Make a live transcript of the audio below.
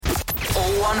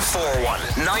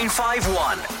0141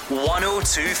 951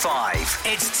 1025.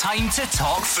 It's time to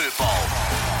talk football.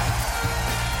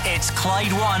 It's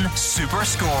Clyde One Super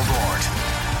Scoreboard.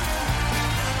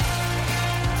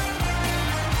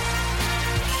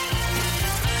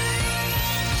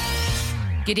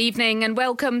 Good evening and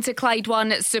welcome to Clyde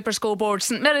One Super Scoreboard.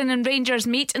 St Mirren and Rangers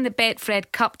meet in the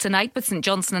Betfred Cup tonight, with St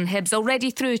Johnstone and Hibs already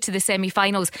through to the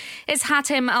semi-finals. It's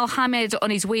Hatem Al-Hamed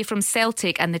on his way from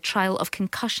Celtic, and the trial of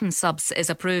concussion subs is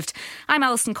approved. I'm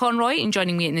Alison Conroy, and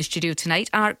joining me in the studio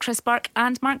tonight are Chris Burke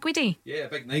and Mark Guidi. Yeah, a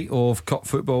big night of cup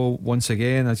football once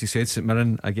again. As you said, St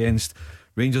Mirren against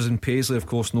Rangers in Paisley. Of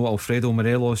course, no Alfredo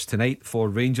Morelos tonight for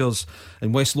Rangers.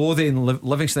 In West Lothian,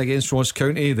 Livingston against Ross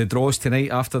County. The draws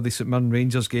tonight after the St Mirren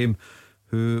Rangers game,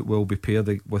 who will be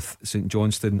paired with St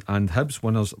Johnstone and Hibs,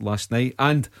 winners last night.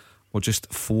 And we're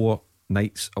just 4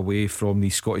 nights away from the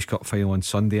Scottish Cup final on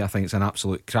Sunday. I think it's an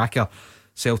absolute cracker.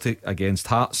 Celtic against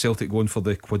Hearts. Celtic going for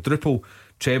the quadruple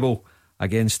treble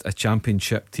against a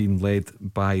championship team led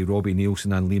by Robbie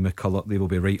Neilson and Lee McCulloch. They will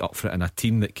be right up for it, in a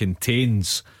team that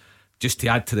contains, just to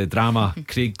add to the drama,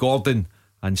 Craig Gordon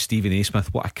and Stephen A.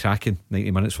 Smith. What a cracking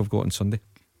 90 minutes we've got on Sunday.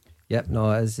 Yep,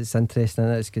 no, it's interesting.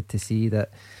 It's good to see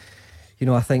that. You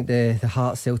know, I think the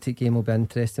Hearts Celtic game will be an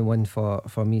interesting one for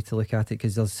me to look at it,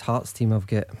 because this Hearts team have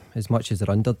got, as much as they're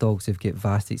underdogs, they've got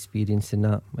vast experience in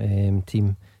that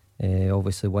team.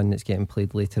 Obviously one that's getting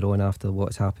played later on after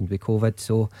what's happened with COVID.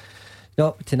 So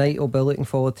no, tonight I'll be looking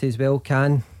forward to as well.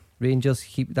 Can Rangers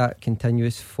keep that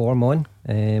continuous form on,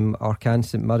 or can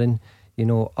St Mirren, you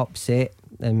know, upset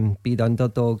and be the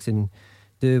underdogs and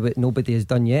do what nobody has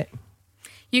done yet?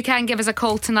 You can give us a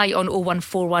call tonight on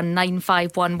 0141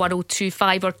 951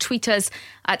 1025 or tweet us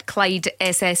at Clyde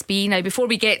SSB. Now, before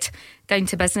we get down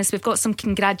to business, we've got some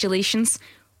congratulations.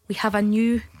 We have a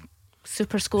new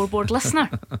Super Scoreboard listener.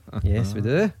 Yes, we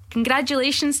do.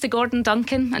 Congratulations to Gordon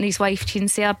Duncan and his wife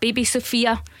Cinzia. Baby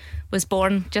Sophia was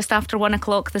born just after 1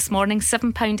 o'clock this morning,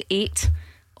 £7.8,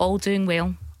 all doing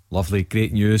well. Lovely,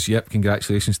 great news. Yep,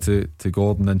 congratulations to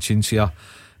Gordon and Cinzia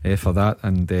for that.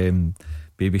 And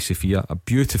baby Sophia, a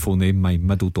beautiful name. My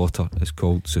middle daughter is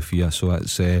called Sophia, so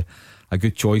it's a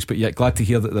good choice. But yet, glad to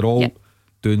hear that they're all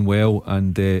doing well.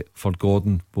 And for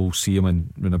Gordon, we'll see him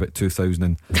in about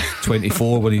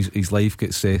 2024 when his life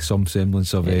gets some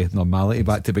semblance of normality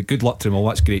back to. But good luck to him all.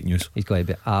 That's great news. He's going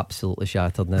to be absolutely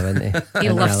shattered now, isn't he? He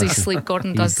loves his sleep.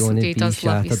 Gordon does. He does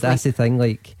love his sleep. That's the thing.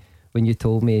 Like when you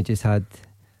told me he just had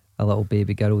a little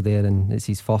baby girl there and it's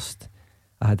his first,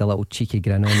 I had a little cheeky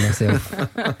grin on myself.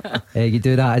 You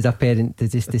do that as a parent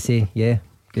to say, yeah,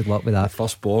 good luck with that.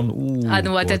 Firstborn. Ooh, I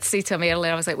know. God. I did say to him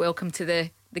earlier, I was like, welcome to the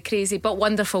crazy but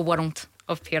wonderful world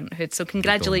of parenthood. So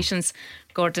congratulations,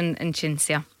 Gordon and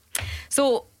Cinzia.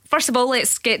 So first of all,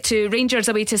 let's get to Rangers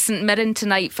away to St Mirren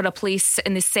tonight for a place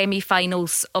in the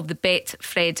semi-finals of the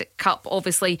Betfred Cup.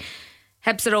 Obviously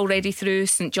Hibs are already through,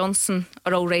 St Johnstone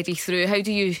are already through. How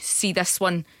do you see this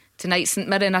one tonight? St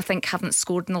Mirren, I think, haven't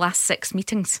scored in the last 6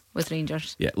 meetings with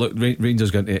Rangers. Yeah, look,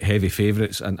 Rangers got heavy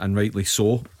favourites, and rightly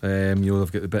so. You know,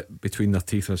 they've got the bit between their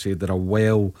teeth. I say they're a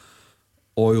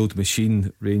well-oiled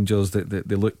machine. Rangers,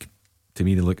 they look, to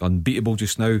me, they look unbeatable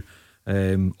just now.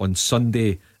 On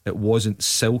Sunday, it wasn't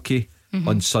silky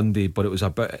on Sunday, but it was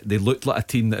they looked like a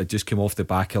team that had just come off the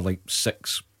back of like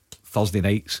 6 Thursday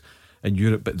nights in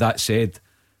Europe. But that said,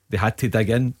 they had to dig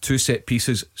in. 2 set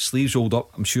pieces, sleeves rolled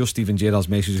up. I'm sure Steven Gerrard's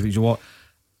message is, you know what,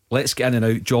 let's get in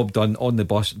and out, job done, on the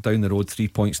bus, down the road, 3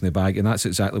 points in the bag. And that's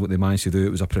exactly what they managed to do.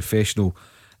 It was a professional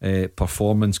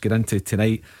performance. Get into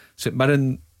tonight. St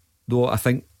Mirren, though, I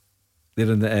think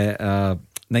they're in the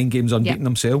 9 games unbeaten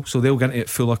themselves, so they'll get into it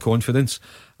full of confidence.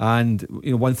 And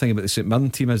you know, one thing about the St Mirren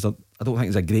team is that I don't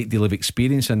think there's a great deal of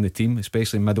experience in the team,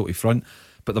 especially middle to front,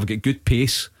 but they've got good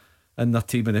pace in their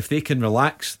team, and if they can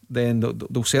relax, then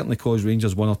they'll certainly cause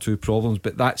Rangers 1 or 2 problems.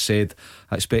 But that said,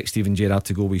 I expect Steven Gerrard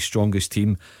to go with his strongest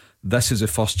team. This is the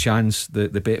first chance, the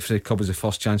Betfred Cup is the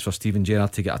first chance for Steven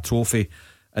Gerrard to get a trophy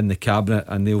in the cabinet,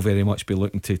 and they'll very much be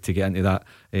looking to get into that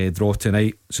draw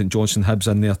tonight. St Johnstone Hibs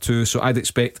in there too, so I'd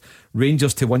expect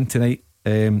Rangers to win tonight,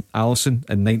 Alison,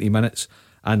 in 90 minutes,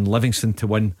 and Livingston to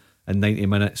win in 90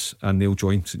 minutes, and they'll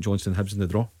join St Johnstone Hibs in the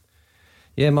draw.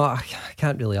 Yeah, Mark, I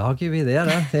can't really argue with you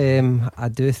there. I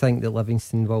do think that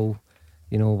Livingston will,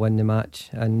 you know, win the match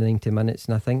in 90 minutes,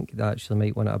 and I think they actually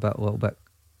might win it a little bit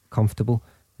comfortable.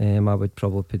 I would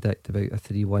probably predict about a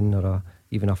 3-1 or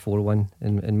even a 4-1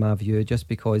 in my view, just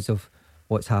because of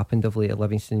what's happened of late at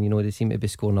Livingston. You know, they seem to be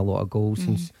scoring a lot of goals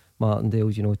since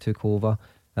Martindale's, you know, took over,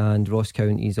 and Ross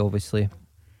County's obviously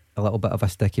a little bit of a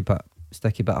sticky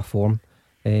bit of form.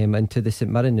 And to the St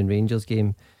Mirren and Rangers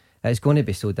game, it's going to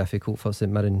be so difficult for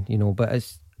St Mirren, you know, but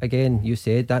again, you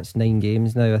said that's 9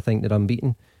 games now. I think they're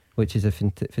unbeaten, which is a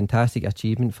fantastic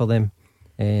achievement for them.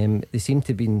 They seem to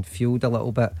have been fueled a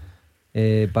little bit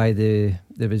by the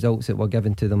results that were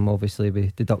given to them, obviously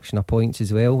with deduction of points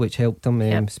as well, which helped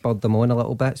them, spurred them on a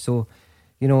little bit. So,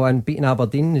 you know, and beating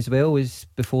Aberdeen as well was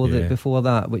before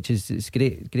that, which is, it's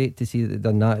great to see that they've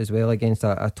done that as well against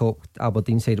a top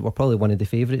Aberdeen side that were probably one of the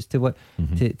favourites to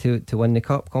win the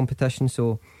cup competition.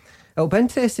 So it'll be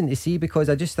interesting to see, because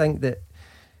I just think that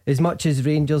as much as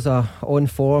Rangers are on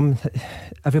form,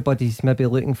 everybody's maybe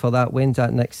looking for that. When's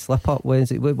that next slip up?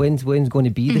 When's going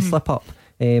to be the slip up?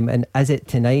 And is it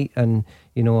tonight? And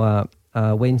you know,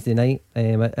 Wednesday night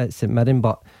at St Mirren.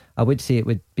 But I would say it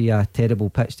would be a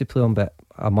terrible pitch to play on. But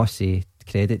I must say,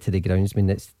 credit to the groundsman.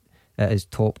 It is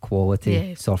top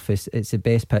quality surface. It's the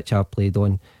best pitch I've played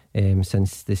on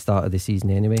since the start of the season.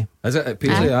 Anyway, is it at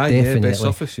Paisley? Definitely. Best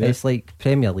surface. Yeah. It's like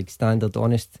Premier League standard.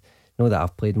 Honest. Know that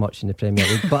I've played much in the Premier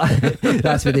League, but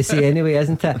that's what they say anyway,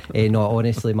 isn't it? No,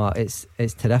 honestly, Matt, it's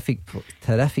terrific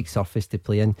surface to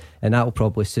play in, and that'll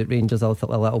probably suit Rangers a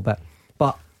little bit.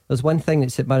 But there's one thing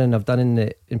that St Mirren have done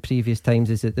in previous times,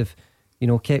 is that they've, you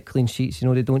know, kept clean sheets. You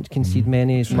know, they don't concede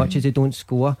many. As much as they don't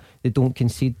score, they don't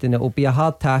concede, and it'll be a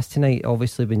hard task tonight,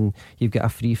 obviously, when you've got a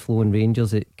free flowing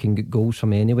Rangers that can get goals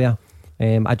from anywhere.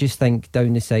 I just think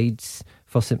down the sides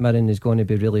for St Mirren is going to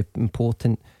be really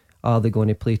important. Are they going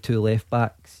to play 2 left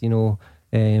backs, you know,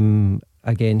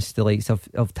 against the likes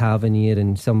of Tavernier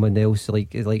and someone else, like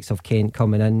the likes of Kent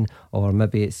coming in, or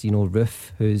maybe it's, you know,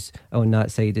 Roof who's on that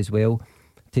side as well,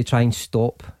 to try and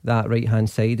stop that right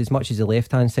hand side. As much as the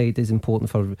left hand side is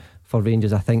important for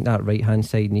Rangers, I think that right hand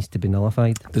side needs to be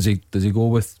nullified. Does he go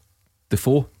with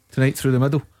Defoe tonight through the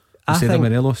middle instead of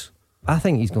Morelos? I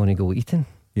think he's going to go Eaton.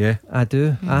 Yeah, I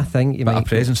do. I think you might might a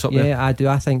presence up there. Yeah, I do.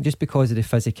 I think just because of the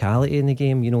physicality in the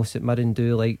game, you know, St Mirren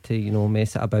do like to, you know,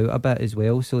 mess it about a bit as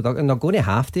well. So they're going to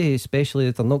have to, especially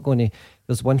if they're not going to.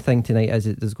 There's one thing tonight, is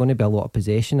that there's going to be a lot of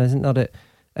possession, isn't there,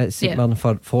 at St Mirren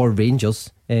for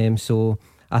Rangers. So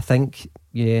I think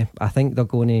they're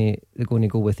going to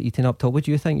go with Eaton up top. What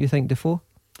do you think? You think Defoe?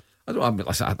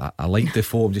 I like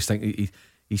Defoe. I'm just thinking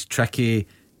he's tricky.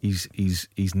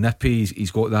 He's nippy. He's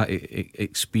got that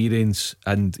experience,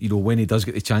 and you know, when he does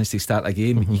get the chance to start a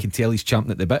game, you can tell he's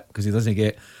champing at the bit, because he doesn't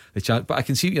get the chance. But I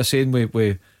can see what you're saying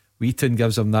where Wheaton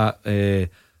gives him that bit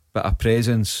of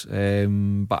presence.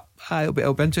 But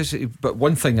it'll be interesting. But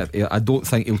one thing, I don't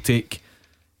think he'll take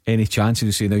any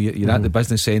chances. Say now you're at the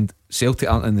business end. Celtic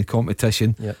aren't in the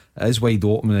competition. It is wide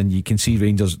open, and you can see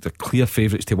Rangers, they're clear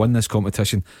favourites to win this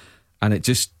competition, and it'd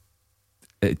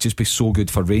just be so good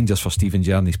for Rangers, for Stephen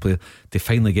Gerrard and his player, to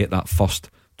finally get that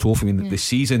first trophy. I mean, the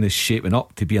season is shaping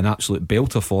up to be an absolute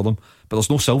belter for them, but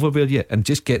there's no silverware yet, and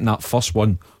just getting that first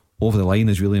one over the line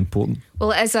is really important.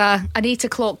 Well, it is an 8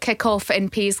 o'clock kick-off in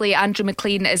Paisley. Andrew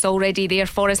McLean is already there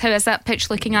for us. How is that pitch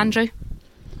looking, Andrew?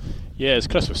 Yeah, as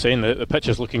Chris was saying, the pitch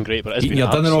is looking great, but it's been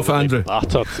absolutely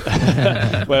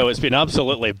battered. Well, it's been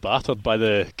absolutely battered by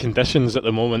the conditions at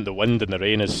the moment. The wind and the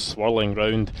rain is swirling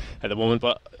round at the moment,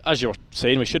 but as you were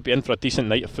saying, we should be in for a decent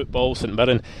night of football. St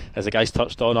Mirren, as the guys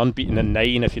touched on, unbeaten in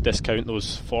 9 if you discount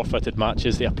those forfeited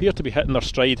matches. They appear to be hitting their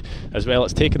stride as well.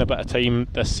 It's taken a bit of time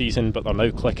this season, but they're now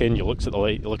clicking. You look at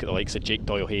the likes of Jake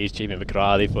Doyle-Hayes, Jamie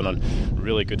McGrath. They've gone on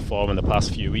really good form in the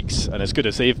past few weeks, and as good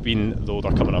as they've been, though,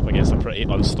 they're coming up against a pretty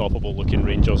unstoppable looking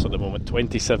Rangers at the moment.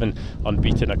 27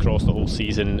 unbeaten across the whole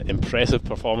season. Impressive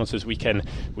performances week in,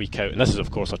 week out, and this is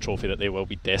of course a trophy that they will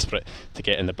be desperate to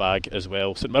get in the bag as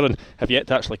well. St Mirren have yet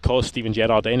to actually cause Stephen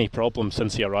Gerrard any problems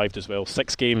since he arrived as well.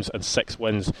 6 games and 6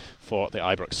 wins for the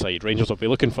Ibrox side. Rangers will be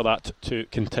looking for that to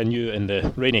continue in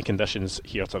the rainy conditions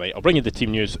here tonight. I'll bring you the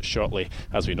team news shortly.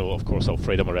 As we know, of course,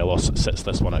 Alfredo Morelos sits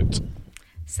this one out.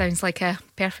 Sounds like a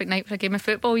perfect night for a game of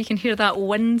football. You can hear that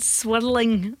wind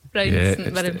swirling round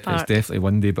St Mirren Park. It's definitely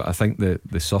windy, but I think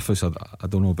the surface, I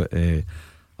don't know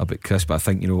about Chris, but I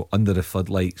think, you know, under the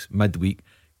floodlights, midweek,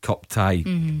 cup tie,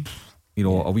 you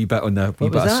know, a wee bit on the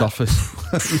bit of surface.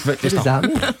 What does that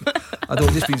mean? I don't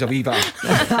know, it just means a wee bit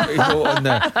you know, on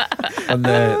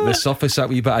the surface, that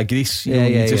wee bit of grease, you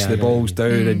know, the ball's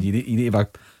down, and you need to have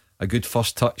a good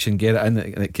first touch and get it in,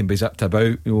 and it can be zipped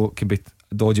about. You know, it can be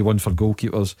a dodgy one for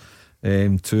goalkeepers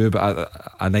too, but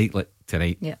a night like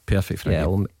tonight, perfect for a game.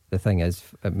 Well, the thing is,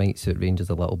 it might suit Rangers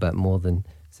a little bit more than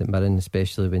St Mirren,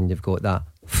 especially when you've got that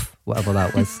whatever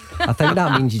that was. I think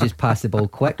that means you just pass the ball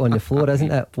quick on the floor,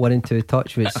 isn't it? 1 and 2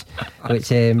 touch, which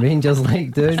Rangers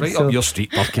like doing. It's right up your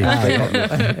street, Burke.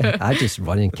 I just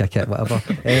run and kick it, whatever.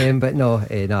 But no,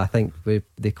 I think with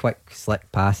the quick,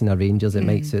 slick passing of Rangers, it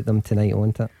might suit them tonight,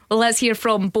 won't it? Well, let's hear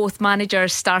from both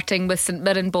managers, starting with St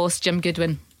Mirren boss Jim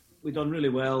Goodwin. we done really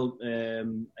well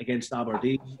against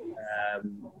Aberdeen.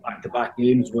 Back-to-back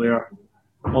games where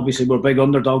obviously we're big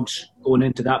underdogs going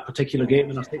into that particular game,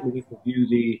 and I think we need to view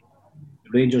the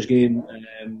Rangers game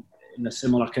in a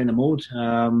similar kind of mode.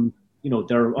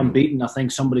 They're unbeaten. I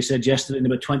think somebody said yesterday in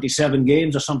about 27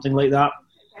 games or something like that.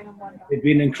 They've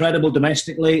been incredible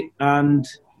domestically and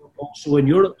also in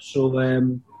Europe. So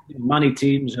many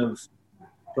teams have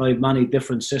tried many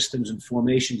different systems and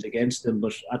formations against them,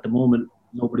 but at the moment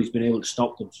nobody's been able to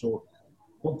stop them. So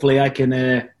hopefully I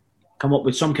can come up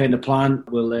with some kind of plan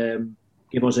will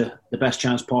give us the best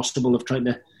chance possible of trying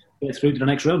to get through to the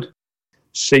next round.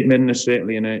 St Mirren is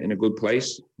certainly in a good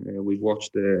place. We've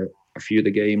watched a few of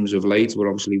the games of late. We're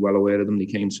obviously well aware of them. They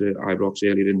came to Ibrox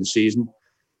earlier in the season.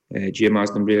 Jim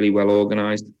has them really well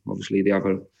organised. Obviously, they have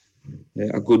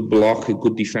a good block, a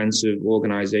good defensive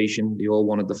organisation. They all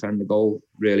want to defend the goal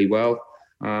really well.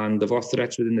 And they've got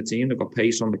threats within the team. They've got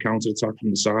pace on the counter-attack from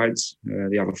the sides.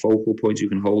 They have a focal point who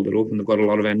can hold it up, and they've got a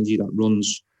lot of energy that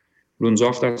runs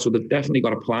off that. So they've definitely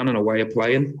got a plan and a way of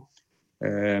playing.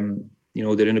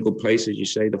 They're in a good place, as you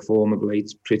say. The form of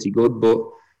late's pretty good, but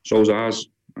so's ours.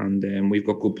 And we've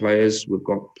got good players. We've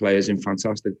got players in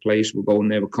fantastic place. We're going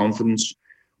there with confidence.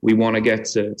 We want to get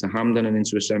to Hampden and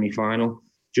into a semi-final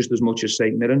just as much as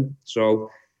St Mirren. So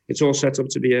it's all set up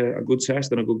to be a good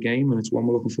test and a good game, and it's one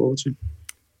we're looking forward to.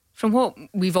 From what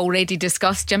we've already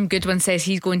discussed, Jim Goodwin says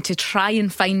he's going to try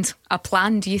and find a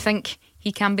plan. Do you think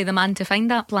he can be the man to find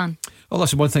that plan? Well,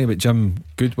 that's one thing about Jim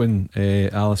Goodwin,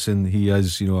 Alison. He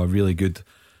is, a really good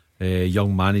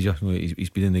young manager.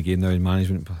 He's been in the game now in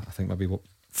management. I think maybe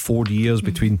 4 years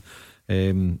between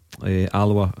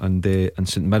Alloa and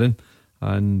St Mirren,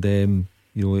 and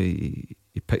he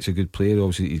picks a good player.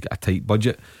 Obviously, he's got a tight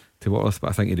budget to work with, but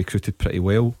I think he recruited pretty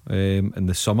well in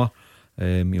the summer.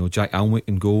 Jack Alnwick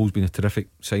in goals been a terrific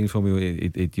sign for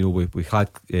me. We had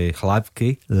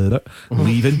Hladke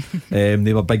leaving.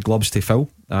 They were big gloves to fill,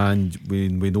 and we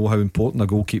know how important a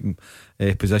goalkeeping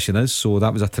position is. So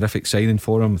that was a terrific signing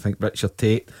for him. I think Richard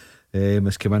Tate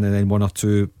has come in, and then one or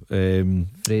two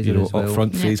Fraser as well. up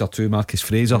front. Fraser too, Marcus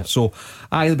Fraser. Yeah. So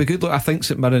it'll be good. Look, I think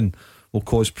St Mirren will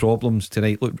cause problems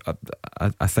tonight. Look,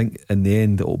 I think in the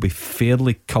end it will be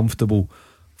fairly comfortable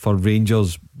for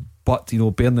Rangers. But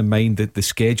bearing in mind that the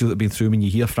schedule that been through, when you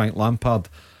hear Frank Lampard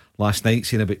last night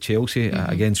saying about Chelsea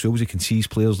against Wolves, you can see his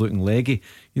players looking leggy.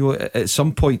 At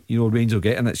some point, Rangers will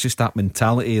get, and it's just that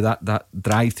mentality, that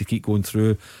drive to keep going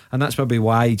through, and that's maybe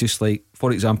why, just like,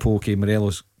 for example,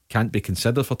 Morelos can't be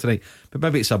considered for tonight, but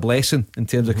maybe it's a blessing in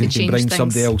terms of can bring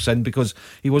somebody else in, because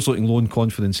he was looking low in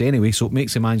confidence anyway, so it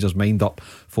makes the manager's mind up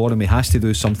for him. He has to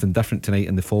do something different tonight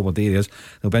in the forward areas.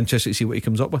 They'll be interested to see what he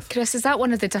comes up with. Chris, is that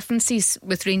one of the differences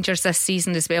with Rangers this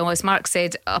season as well? As Mark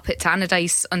said up at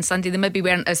Tannadice on Sunday, they maybe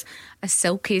weren't as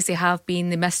silky as they have been.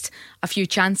 They missed a few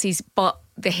chances, but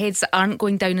the heads that aren't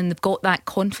going down, and they've got that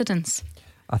confidence.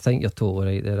 I think you're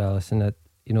totally right there, Alison.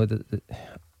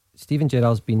 Steven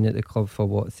Gerrard's been at the club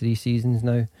for 3 seasons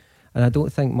now, and I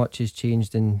don't think much has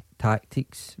changed in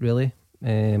tactics really.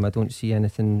 I don't see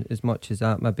anything as much as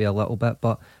that, maybe a little bit,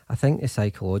 but I think the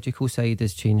psychological side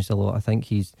has changed a lot. I think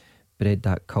he's bred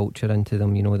that culture into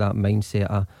them, that mindset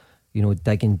of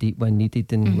digging deep when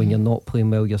needed, and when you're not playing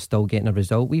well you're still getting a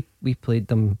result. We played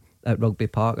them at Rugby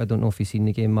Park. I don't know if you've seen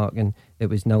the game, Mark, and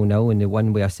it was 0-0, and the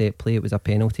one way a set play, it was a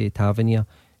penalty to Tavernier.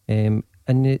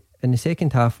 In the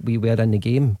second half we were in the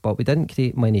game, but we didn't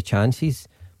create many chances,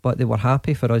 but they were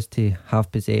happy for us to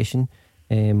have possession,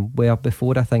 where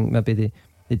before I think maybe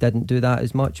they didn't do that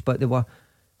as much. But they were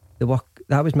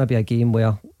that was maybe a game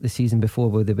where the season before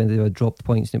when they were dropped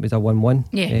points and it was a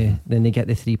 1-1. Then they get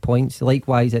the 3 points.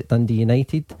 Likewise at Dundee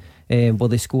United,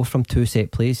 they score from 2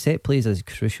 set plays. Set plays is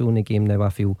crucial in the game now. I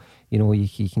feel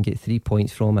you can get 3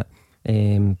 points from it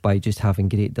by just having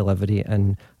great delivery,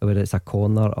 and whether it's a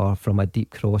corner or from a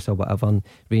deep cross or whatever. And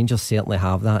Rangers certainly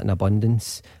have that in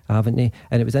abundance, haven't they?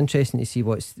 And it was interesting to see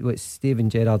what Steven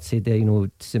Gerrard said there.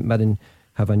 St Mirren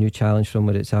have a new challenge from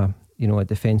where it's a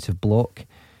defensive block.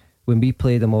 When we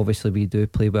play them, obviously we do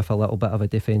play with a little bit of a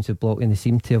defensive block, and they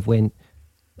seem to have went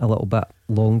a little bit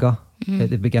longer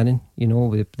at the beginning.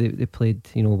 They played,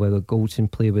 where the Goldson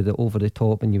play with it over the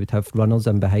top, and you would have runners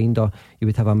in behind, or you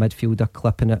would have a midfielder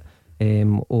clipping it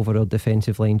over our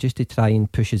defensive line just to try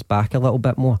and push us back a little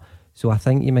bit more. So I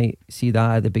think you might see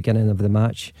that at the beginning of the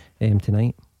match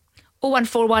tonight.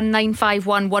 0141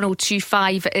 951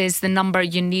 1025 is the number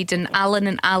you need, and Alan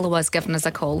in Alloa has given us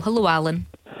a call. Hello, Alan.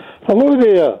 Hello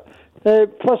there.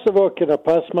 First of all, can I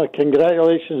pass my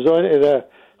congratulations on to the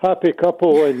happy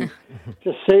couple and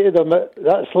just say to them that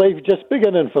that's life just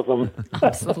beginning for them.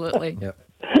 Absolutely. Yep.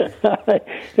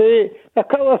 Hey, A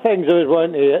couple of things I was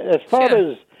wanting to.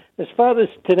 As far as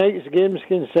tonight's game's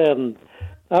concerned,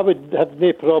 I would have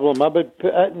no problem. I would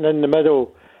put it in the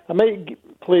middle. I might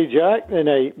play Jack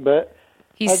tonight, but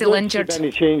he's still injured.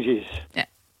 Any changes? Yeah.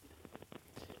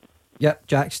 Yep,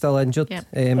 Jack's still injured. Yep.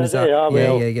 Is that?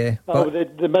 Yeah. But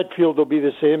the midfield will be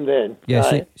the same then.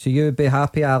 Yeah, so you would be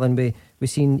happy, Alan, we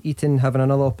seen Eaton having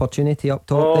another opportunity up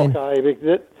top then?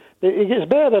 He gets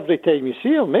better every time you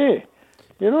see him, eh?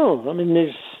 You know, I mean,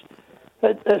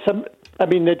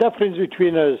 the difference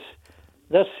between us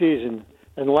this season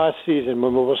and last season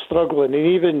when we were struggling, and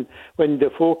even when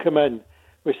Defoe came in,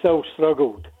 we still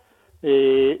struggled.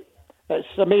 It's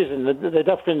amazing. The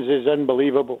difference is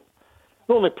unbelievable.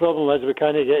 The only problem is we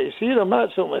can't get to see them.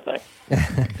 That's the only thing.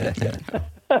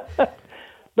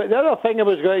 But the other thing I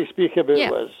was going to speak about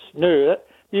was, a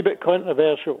wee bit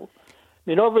controversial. I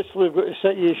mean, obviously we've got a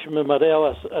situation with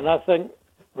Morelos, and I think,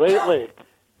 rightly,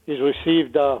 he's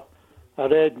received a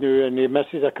red now and he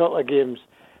misses a couple of games.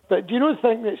 But do you not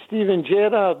think that Steven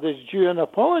Gerrard is due an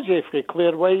apology for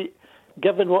Claire White,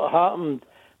 given what happened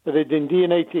with the Dundee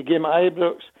United game at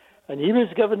Ibrox? And he was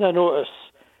given a notice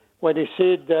when he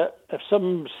said that if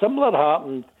something similar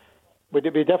happened, would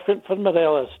it be different for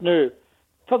Morelos? No,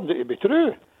 turned out to be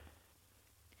true.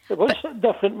 It was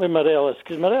different with Morelos,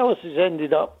 because Morelos has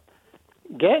ended up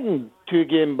getting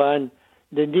 2-game ban.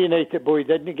 The United boy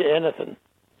didn't get anything.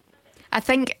 I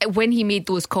think when he made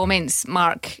those comments,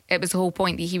 Mark, it was the whole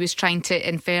point that he was trying to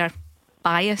infer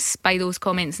bias by those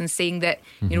comments and saying that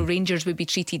Rangers would be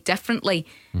treated differently.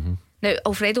 Now,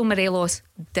 Alfredo Morelos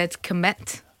did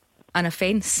commit an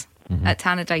offence at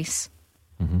Tannadice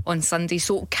on Sunday.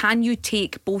 So can you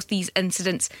take both these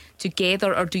incidents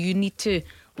together, or do you need to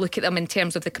look at them in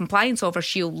terms of the compliance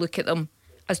officer, look at them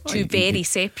as two very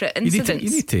separate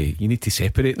incidents? You need to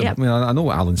separate them. Yep. I mean, I know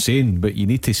what Alan's saying, but you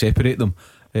need to separate them.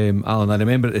 Alan, I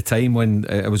remember at the time when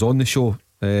I was on the show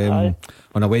on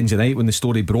a Wednesday night when the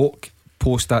story broke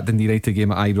post that Dundee United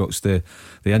game at Ibrox, the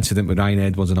incident with Ryan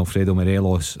Edwards and Alfredo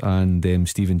Morelos, and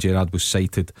Steven Gerrard was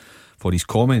cited for his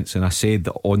comments, and I said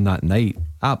that on that night,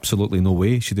 absolutely no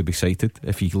way should he be cited.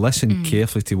 If you listen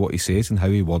carefully to what he says and how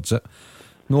he words it,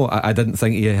 no, I didn't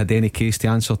think he had any case to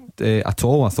answer at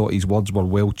all. I thought his words were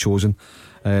well chosen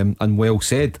and well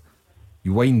said.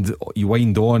 You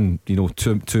wind on,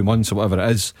 2 months or whatever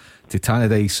it is, to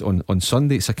Tannadice on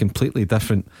Sunday. It's a completely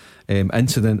different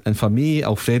incident. And for me,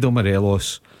 Alfredo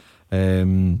Morelos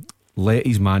let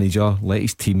his manager, let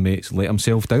his teammates, let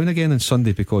himself down again on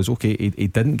Sunday, because he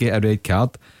didn't get a red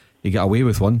card, he got away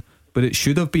with one, but it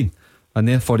should have been, and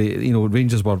therefore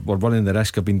Rangers were running the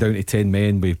risk of being down to 10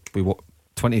 men with what,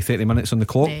 20-30 minutes on the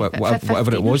clock,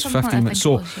 whatever it was, 15 minutes.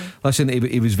 So listen,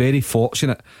 he was very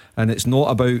fortunate, and it's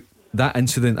not about that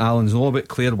incident, Alan. It's not about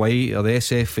Claire White or the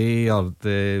SFA or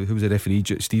who was the referee,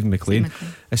 Stephen McLean.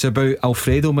 It's about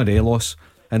Alfredo Morelos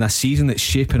in a season that's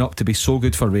shaping up to be so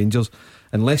good for Rangers,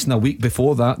 and less than a week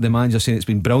before that the manager saying it's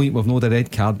been brilliant, we've not had a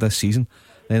red card this season.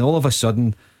 Then all of a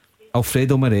sudden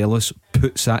Alfredo Morelos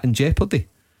puts that in jeopardy,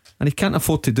 and he can't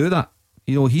afford to do that.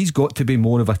 He's got to be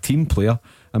more of a team player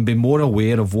and be more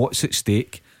aware of what's at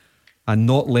stake, and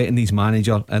not letting his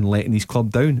manager and letting his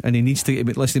club down. And he needs to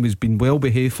listen. He's been well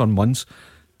behaved for months,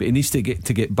 but he needs to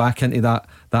get back into that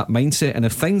mindset. And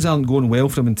if things aren't going well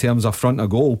for him in terms of front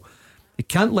of goal, he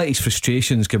can't let his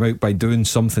frustrations come out by doing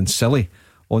something silly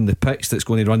on the pitch that's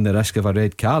going to run the risk of a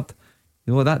red card.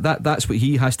 That's what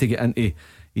he has to get into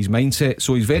his mindset.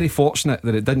 So he's very fortunate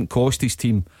that it didn't cost his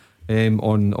team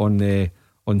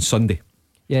on Sunday.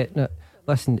 Yeah, no,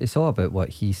 listen, it's all about what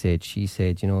he said, she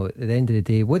said. At the end of the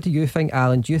day, what do you think,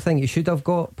 Alan? Do you think he should have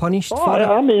got punished for it?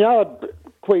 I mean,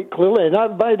 quite clearly.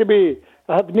 And by the way,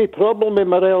 I have no problem with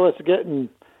Morelos getting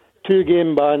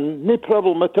 2-game ban, no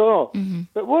problem at all.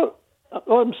 But what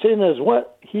I'm saying is,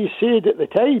 what he said at the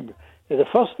time, the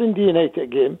first Dundee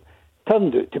United game,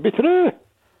 turned out to be true.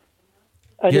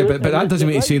 And but that doesn't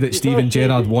mean to say that Steven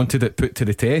Gerrard wanted it put to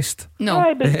the test. No,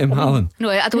 Alan. No,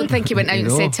 I don't think he went out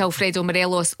and said to Alfredo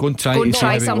Morelos, go and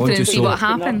try something and see what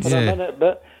happens. For a minute,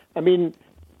 but I mean,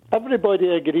 everybody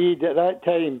agreed at that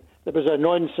time there was a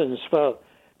nonsense for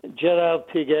Gerrard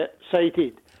to get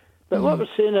cited. But what we're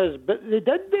saying is, but they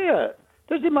did do it.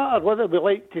 Doesn't matter whether we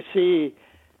like to say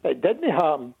it didn't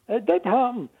happen. It did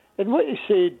happen, and what he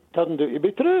said turned out to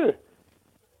be true.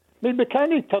 I mean, we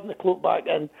can't turn the clock back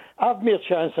and have more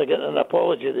chance of getting an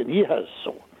apology than he has.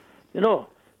 So,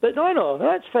 But no,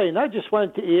 that's fine. I just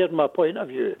want to air my point of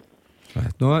view.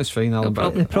 No, that's fine, Alan.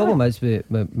 But the problem is with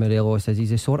Morelos is he's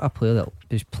the sort of player that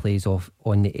just plays off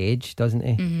on the edge, doesn't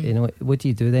he? What do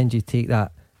you do then? Do you take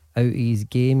that out of his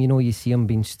game? You see him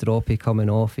being stroppy coming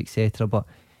off, etc. But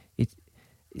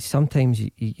sometimes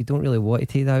you don't really want to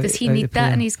take that. Does he need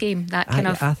that in his game? That kind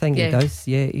of. I think he does.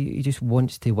 Yeah, he just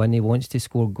wants to win. He wants to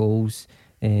score goals.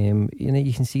 You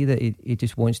can see that he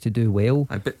just wants to do well.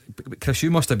 But Chris,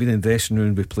 you must have been in the dressing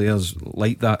room with players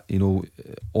like that,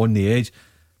 on the edge.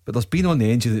 But there's been on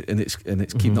the edge, and it's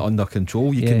keeping it under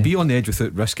control. You can be on the edge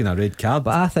without risking a red card.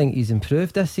 But I think he's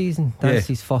improved this season. That's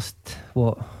his first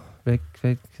Is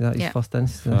that his first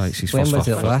instance? When was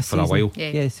it last for a season? while.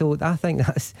 Yeah, so I think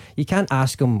you can't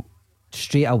ask him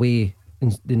straight away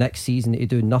in the next season to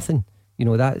do nothing.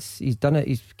 He's done it.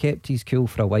 He's kept his cool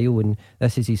for a while, and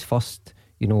this is his first,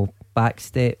 back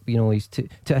step. He's took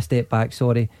a step back.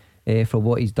 For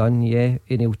what he's done. Yeah,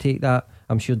 and he'll take that.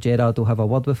 I'm sure Gerrard will have a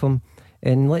word with him.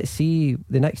 And let's see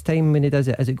the next time when he does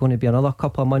it. Is it going to be another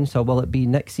couple of months, or will it be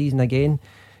next season again?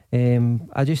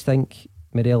 I just think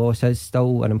Morelos is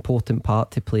still an important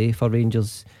part to play for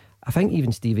Rangers. I think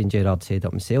even Steven Gerrard said it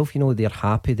himself. They're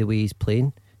happy the way he's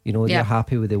playing. They're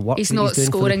happy with the work. He's not doing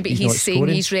scoring, but he's saying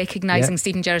scoring. he's recognising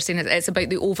Steven Gerrard, saying it's about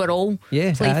the overall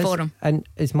play for him. And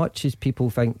as much as people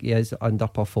think he is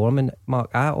underperforming, Mark,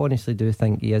 I honestly do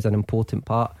think he is an important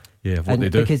part. Yeah, what they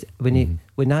do. Because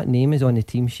when that name is on the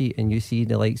team sheet and you see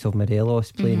the likes of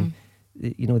Morelos playing,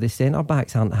 the centre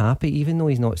backs aren't happy, even though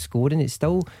he's not scoring. It's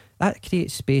still that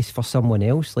creates space for someone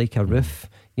else, like a Roof,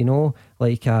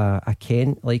 like a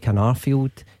Kent, like an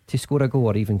Arfield to score a goal,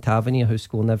 or even Tavernier who's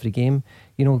scoring every game.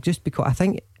 Just because I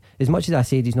think, as much as I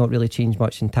said he's not really changed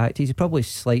much in tactics, he's probably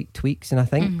slight tweaks, and I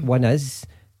think one is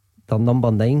their number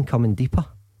 9 coming deeper,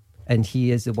 and he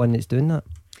is the one that's doing that.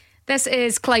 This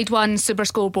is Clyde 1 Super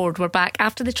Scoreboard. We're back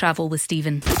after the travel with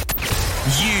Stephen.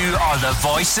 You are the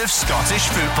voice of Scottish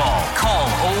football. Call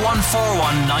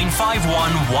 0141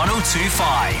 951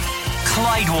 1025.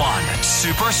 Clyde 1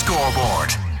 Super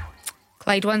Scoreboard.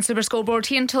 Clyde 1 Super Scoreboard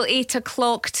here until 8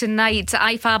 o'clock tonight.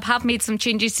 IFAB have made some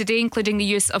changes today, including the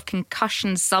use of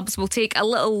concussion subs. We'll take a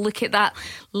little look at that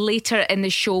later in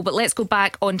the show, but let's go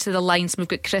back onto the lines. We've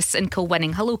got Chris in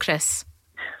Kilwinning. Hello, Chris.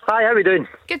 Hi, how are we doing?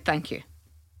 Good, thank you.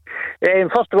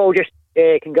 First of all, just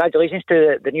congratulations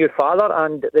to the new father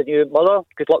and the new mother.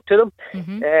 Good luck to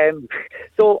them.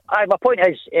 So my point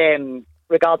is,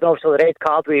 regarding also the red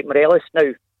card with Morelos. Now,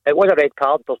 it was a red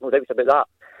card, there's no doubt about that.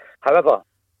 However,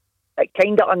 it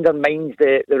kind of undermines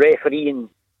the refereeing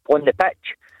on the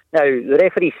pitch. Now, the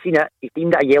referee's seen it, he's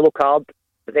deemed it a yellow card,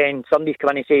 but then somebody's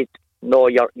come in and said, no,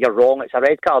 you're wrong, it's a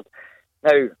red card.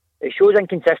 Now, it shows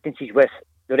inconsistencies with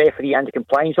the referee and the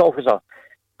compliance officer.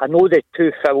 I know the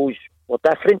two fouls were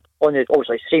different on the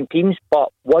obviously same teams,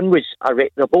 but one was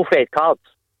they're both red cards.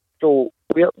 So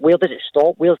where does it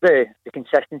stop? Where's the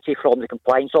consistency from the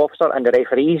compliance officer and the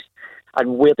referees,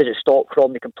 and where does it stop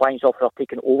from the compliance officer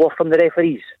taking over from the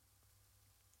referees?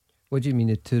 What do you mean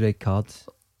the two red cards?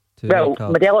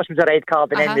 Morelos was a red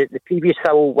card, and then the previous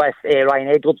foul with Ryan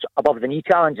Edwards above the knee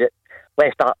challenge, it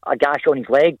left a gash on his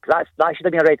leg. That should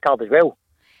have been a red card as well.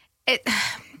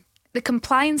 The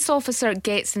compliance officer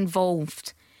gets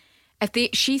involved if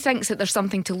she thinks that there's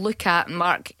something to look at.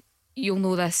 Mark, you'll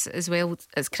know this as well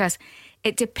as Chris.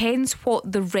 It depends what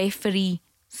the referee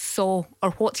saw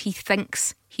or what he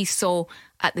thinks he saw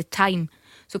at the time.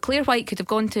 So Claire White could have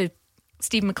gone to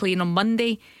Steve McLean on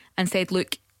Monday and said,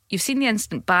 look, you've seen the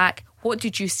incident back, what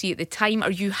did you see at the time?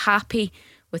 Are you happy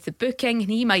with the booking? And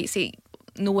he might say,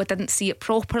 no, I didn't see it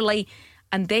properly.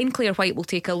 And then Claire White will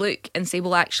take a look and say,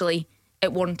 well, actually,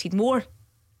 it warranted more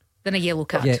than a yellow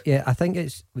card. Yeah, I think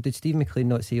did Steve McLean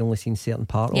not say only seen certain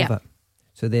part of it?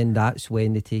 So then that's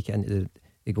when they take it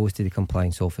it goes to the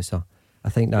compliance officer. I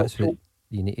think that's what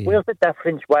you need to... Where's the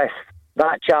difference with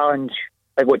that challenge,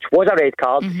 which was a red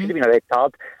card, should have been a red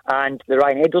card, and the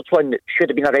Ryan Edwards one that should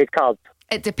have been a red card?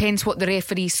 It depends what the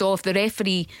referee saw. If the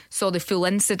referee saw the full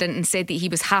incident and said that he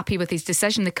was happy with his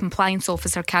decision, the compliance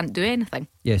officer can't do anything.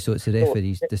 Yeah, so it's the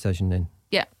referee's decision then.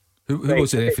 Yeah. Who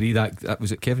was the referee? That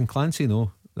was it Kevin Clancy?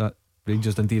 No, that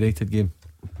Rangers Dundee United game.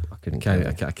 I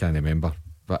can't remember.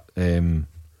 But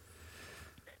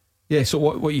yeah. So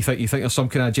what do you think? You think there's some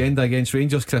kind of agenda against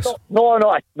Rangers, Chris? No,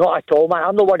 not at all, man.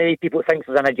 I'm not one of these people who thinks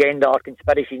there's an agenda or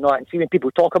conspiracy. Not. And see, when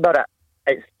people talk about it,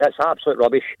 it's absolute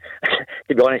rubbish.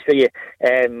 To be honest with you,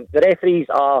 the referees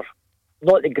are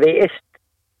not the greatest,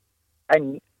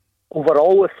 and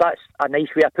overall, if that's a nice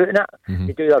way of putting it,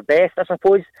 they do their best, I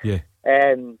suppose. Yeah.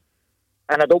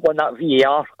 And I don't want that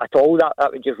VAR at all.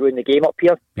 That would just ruin the game up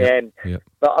here.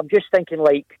 But I'm just thinking,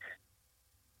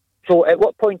 so at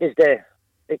what point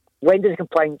when does the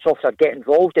compliance officer get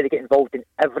involved? Do they get involved in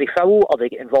every foul, or do they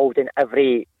get involved in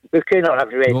every booking or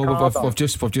every red card?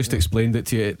 We've just explained it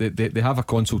to you. They have a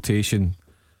consultation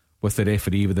with the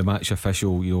referee, with the match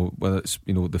official, whether it's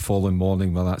the following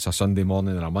morning, whether that's a Sunday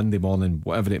morning or a Monday morning,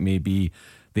 whatever it may be,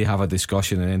 they have a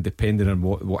discussion, and then depending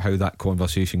on how that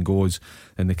conversation goes,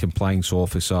 and the compliance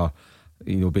officer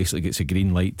basically gets a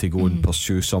green light to go and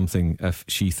pursue something if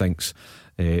she thinks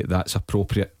that's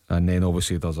appropriate. And then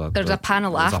obviously there's a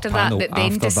panel after that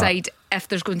then decide if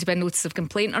there's going to be a notice of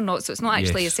complaint or not. So it's not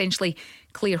actually essentially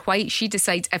clear white. She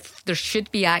decides if there should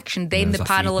be action. Then the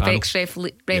panel of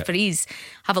ex-referees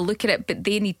have a look at it, but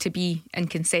they need to be in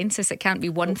consensus. It can't be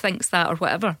one thinks that or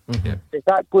whatever. Does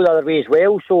that go the other way as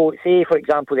well? So say for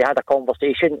example they had a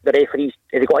conversation, the referees,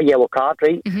 they got a yellow card,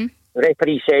 right? The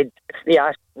referee said, if they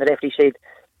asked, and the referee said,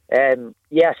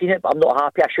 yeah, I seen it, but I'm not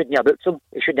happy, I shouldn't have booked him,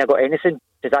 he shouldn't have got anything.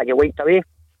 Does that get wiped away?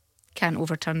 Can't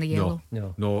overturn the yellow.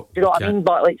 No. Do you know what I mean?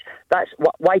 But that's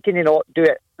why can they not do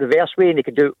it reverse way and they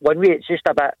can do it one way? It's just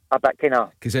a bit kind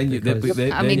of, because then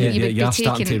you're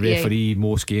starting to referee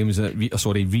most games,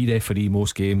 re-referee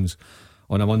most games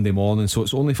on a Monday morning. So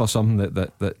it's only for something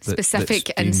that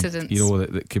specific incidents,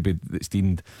 that could be, that's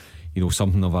deemed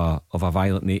something of a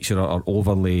violent nature or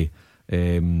overly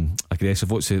aggressive.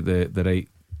 What's the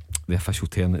official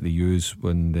term that they use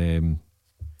when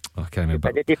I can't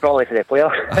remember. Probably for the player.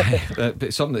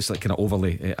 But something that's like kind of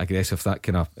overly aggressive, that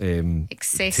kind of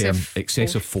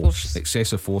excessive force.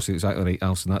 Excessive force, exactly right,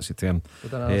 Alison. That's the term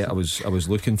I was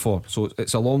looking for. So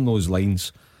it's along those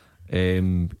lines,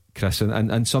 Chris.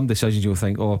 And some decisions you'll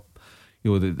think,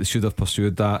 they should have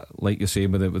pursued that, like you're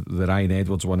saying with the Ryan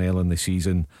Edwards one early in the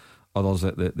season. Others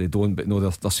that they don't, but no,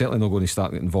 they're certainly not going to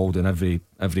start getting involved in every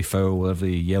foul,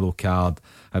 every yellow card.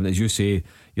 And as you say,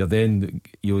 you're then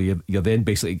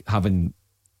basically having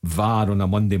VAR on a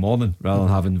Monday morning rather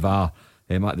than having VAR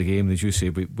at the game. As you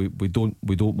say, we don't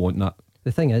want that.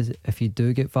 The thing is, if you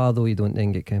do get VAR though, you don't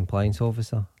then get compliance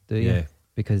officer, do you? Yeah.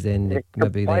 Because then they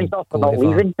maybe then go not to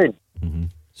leaving.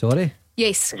 Sorry.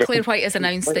 Yes, Claire White has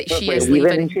announced that she is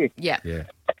leaving. Yeah.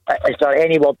 Is there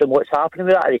any word on what's happening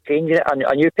with that? Are they changing it?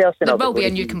 A new person? There will be a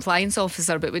new compliance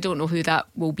officer, but we don't know who that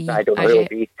will be. I don't know who it will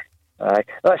be. That's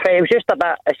right. It's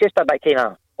just a bit kind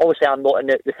of. Obviously, I'm not in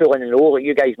the full in the know. Like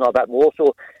you guys know a bit more.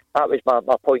 So that was my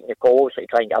point in the call. Obviously,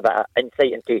 trying to get a bit of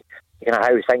insight into kind of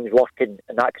how things work and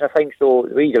that kind of thing. So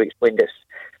the way you explained this,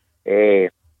 fair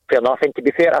enough. And to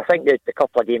be fair, I think the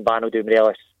couple of game ban will do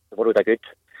Morelos the world of good.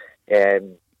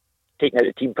 Taking out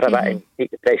the team for a bit and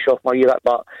take the pressure off my ear.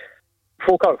 But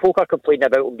folk are complaining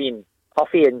about him being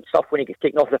huffy and stuff when he gets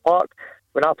taken off the park.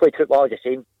 When I played football, I was the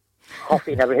same.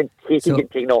 Huffy and everything. Getting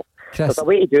taken off. Chris, there's a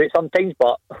way to do it sometimes,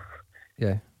 but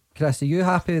yeah. Chris, are you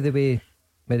happy with the way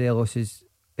Morelos has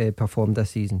performed this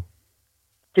season?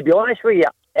 To be honest with you,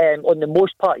 on the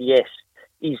most part, yes.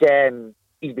 He's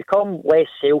become less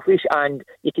selfish, and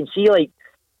you can see, like,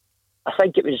 I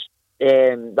think it was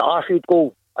the Arfield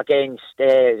goal against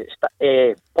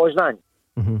Poznan.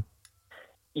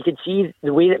 You can see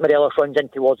the way that Morelos runs in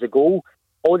towards the goal.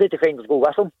 All the defenders go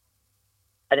with him,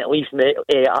 and it leaves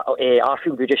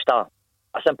Arfield with just a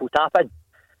simple tap in.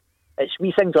 It's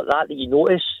wee things like that you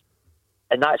notice,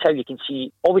 and that's how you can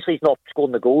see. Obviously, he's not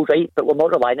scoring the goals, right? But we're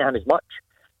not relying on him as much.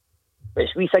 But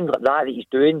it's wee things like that he's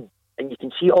doing, and you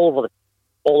can see it all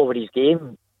over his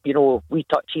game. Wee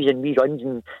touches and wee runs,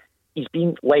 and he's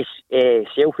been less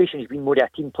selfish, and he's been more of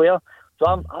a team player. So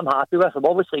I'm happy with him.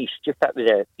 Obviously, he's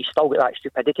stupid he's still got that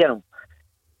stupidity in him.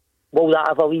 Will that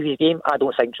ever leave his game? I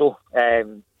don't think so.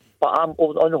 But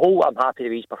on the whole, I'm happy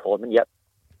with his performance. Yep.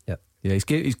 Yeah,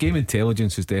 his game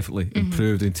intelligence has definitely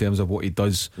improved in terms of what he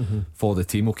does for the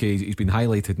team. Okay, he's been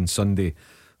highlighted on Sunday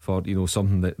for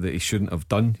something that he shouldn't have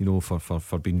done.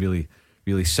 For being really,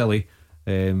 really silly.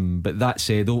 But that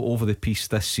said, over the piece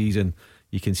this season,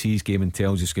 you can see his game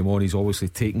intelligence come on. He's obviously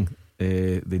taking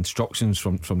the instructions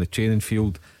from the training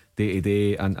field day to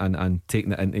day and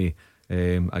taking it into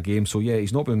a game. So yeah,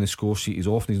 he's not been on the score sheet as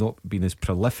often. He's not been as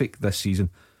prolific this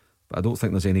season. But I don't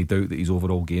think there's any doubt that his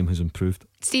overall game has improved.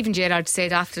 Stephen Gerrard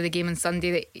said after the game on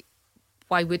Sunday that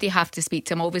why would he have to speak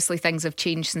to him? Obviously things have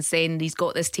changed since then. He's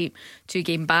got this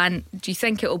 2-game ban. Do you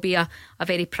think it'll be a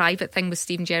very private thing with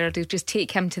Stephen Gerrard? He'll just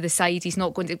take him to the side. He's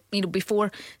not going to, before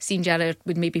Stephen Gerrard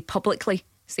would maybe publicly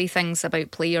say things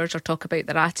about players or talk about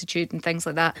their attitude and things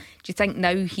like that. Do you think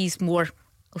now he's more,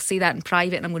 I'll say that in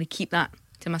private and I'm going to keep that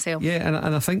to myself? Yeah,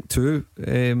 and I think too,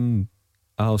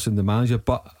 Alison, the manager,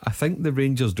 but I think the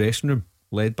Rangers dressing room,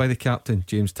 led by the captain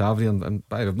James Tavernier, and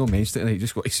I've not mentioned it, and I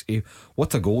just got to say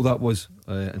what a goal that was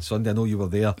on Sunday. I know you were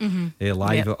there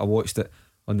live. Yep. I watched it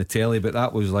on the telly, but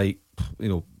that was like,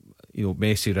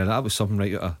 Messi ran. That was something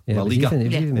right out of La it was Liga.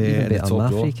 even in better the than my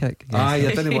top free draw. kick. I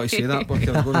didn't want to say that, but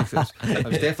I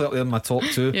was definitely up there in my top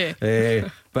two.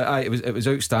 But it was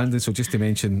outstanding. So just to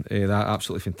mention that,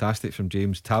 absolutely fantastic from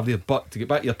James Tavernier. But to get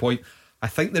back to your point, I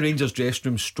think the Rangers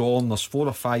dressing room's strong. There's 4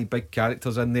 or 5 big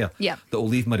characters in there that will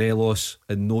leave Morelos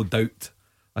in no doubt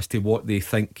as to what they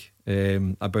think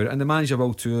about it, and the manager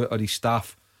will too, or his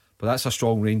staff. But that's a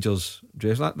strong Rangers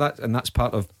dress, and that's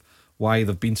part of why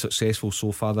they've been successful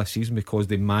so far this season, because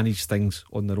they manage things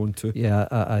on their own too. Yeah,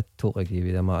 I totally agree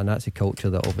with them, and that's a culture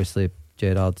that obviously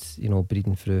Gerrard's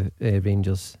breeding through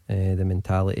Rangers, the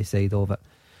mentality side of it.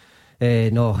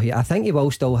 I think he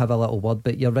will still have a little word,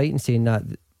 but you're right in saying that.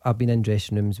 I've been in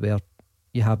dressing rooms where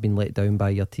you have been let down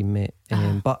by your teammate,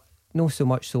 but not so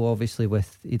much so obviously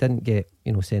he didn't get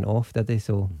sent off, did he?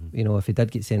 So if he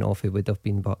did get sent off, he would have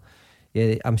been. But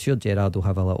yeah, I'm sure Gerrard will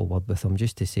have a little word with him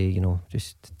just to say,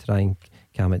 just to try and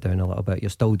calm it down a little bit. You're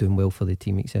still doing well for the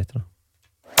team, etc.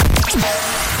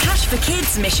 Cash for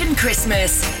Kids Mission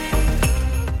Christmas.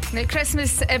 Now,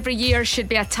 Christmas every year should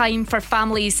be a time for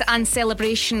families and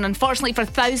celebration. Unfortunately, for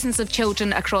thousands of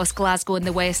children across Glasgow and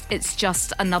the West, it's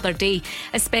just another day,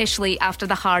 especially after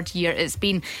the hard year it's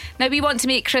been. Now, we want to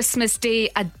make Christmas Day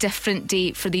a different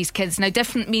day for these kids. Now,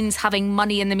 different means having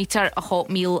money in the meter, a hot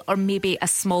meal, or maybe a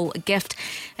small gift.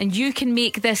 And you can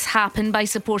make this happen by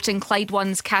supporting Clyde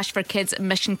One's Cash for Kids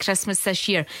Mission Christmas this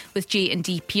year with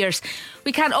J&D Pearce.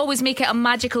 We can't always make it a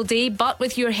magical day, but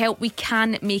with your help, we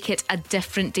can make it a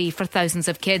different day for thousands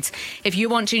of kids. If you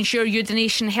want to ensure your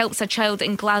donation helps a child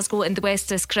in Glasgow and the West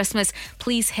this Christmas,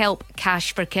 please help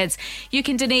Cash for Kids. You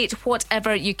can donate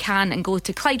whatever you can and go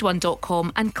to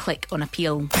Clyde1.com and click on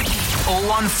Appeal.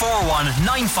 0141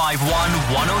 951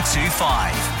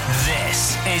 1025.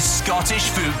 This is Scottish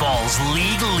football's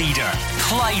league leader,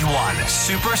 Clyde One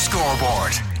Super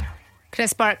Scoreboard.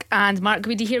 Chris Burke and Mark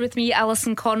Guidi here with me,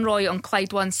 Alison Conroy, on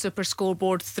Clyde One Super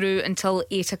Scoreboard through until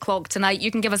 8 o'clock tonight.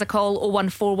 You can give us a call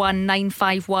 0141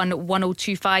 951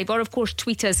 1025, or of course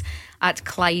tweet us at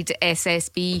Clyde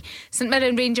SSB. St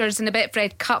Mirren Rangers in the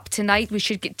Betfred Cup tonight. We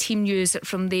should get team news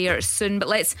from there soon, but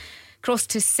let's cross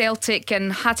to Celtic,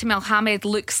 and Hatem El Hamed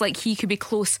looks like he could be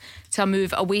close to a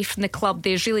move away from the club.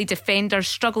 The Israeli defender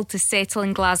struggled to settle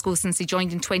in Glasgow since he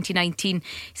joined in 2019.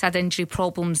 He's had injury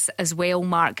problems as well,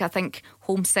 Mark. I think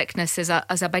homesickness is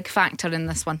a big factor in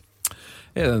this one.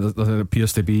 Yeah, there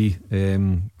appears to be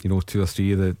 2 or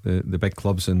 3 of the big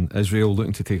clubs in Israel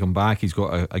looking to take him back. He's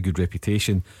got a good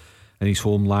reputation in his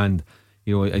homeland.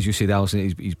 As you said, Alison,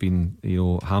 he's been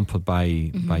hampered by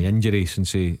injury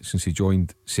since he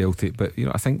joined Celtic. But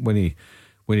I think when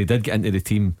he did get into the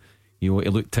team, he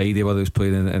looked tidy, whether he was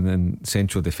playing in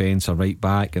central defence, a right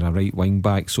back and a right wing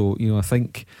back. So I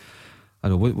think, I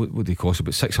don't know what would they cost,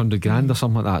 about 600 grand or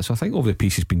something like that. So I think over the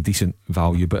piece has been decent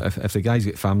value. But if the guy's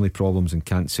got family problems and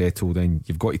can't settle, then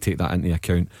you've got to take that into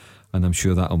account. And I'm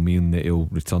sure that'll mean that he'll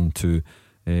return to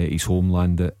his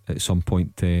homeland at some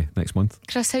point next month.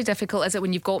 Chris, how difficult is it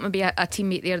when you've got maybe a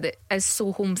teammate there that is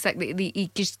so homesick that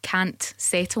he just can't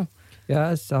settle?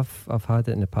 Yeah, I've had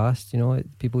it in the past.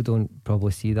 People don't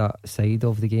probably see that side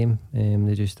of the game.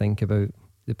 They just think about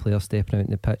the player stepping out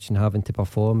in the pitch and having to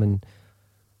perform, and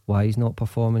why he's not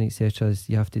performing, etc.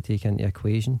 You have to take into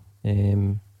equation.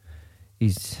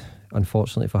 He's,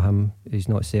 unfortunately for him, he's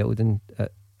not settled in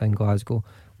Glasgow.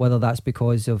 Whether that's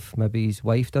because of maybe his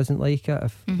wife doesn't like it,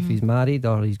 if he's married,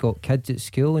 or he's got kids at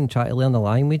school and try to learn the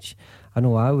language. I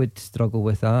know I would struggle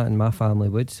with that, and my family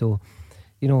would. So,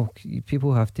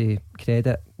 people have to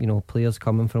credit, players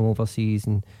coming from overseas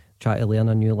and try to learn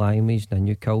a new language and a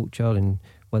new culture, and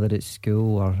whether it's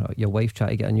school or your wife try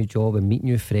to get a new job and meet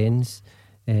new friends.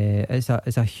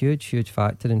 It's a huge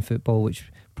factor in football,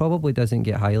 which probably doesn't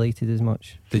get highlighted as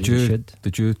much. Did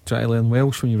you try to learn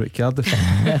Welsh when you were at Cardiff?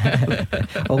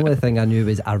 Only thing I knew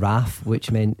was araf, which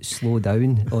meant slow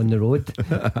down on the road.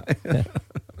 There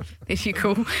you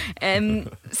go.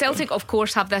 Celtic, of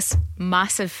course, have this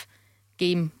massive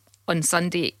game on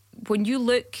Sunday. When you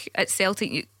look at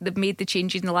Celtic, they've made the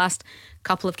changes in the last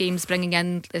couple of games, bringing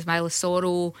in Ismail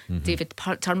Soro, David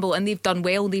Turnbull, and they've done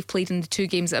well. They've played in the 2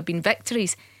 games that have been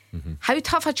victories. How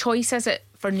tough a choice is it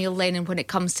for Neil Lennon when it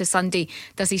comes to Sunday?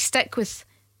 Does he stick with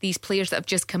these players that have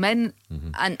just come in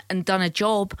and done a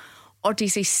job, or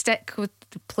does he stick with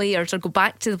the players or go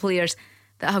back to the players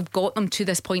that have got them to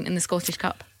this point in the Scottish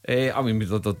Cup?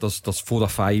 There's 4 or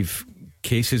 5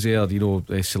 cases there,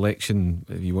 selection,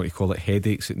 if you want to call it,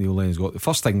 headaches that Neil Lennon's got. The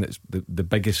first thing that's the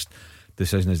biggest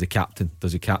decision is the captain.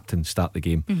 Does the captain start the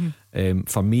game?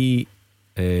 For me,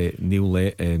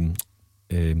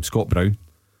 Scott Brown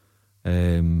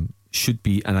should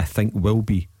be, and I think will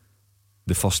be,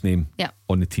 the first name Yeah.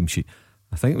 on the team sheet.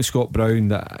 I think it was Scott Brown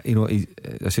that, you know,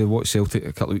 I said watched Celtic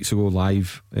a couple of weeks ago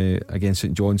live against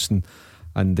St Johnstone,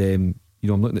 and you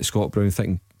know, I'm looking at Scott Brown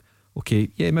thinking, okay,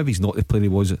 yeah, maybe he's not the player he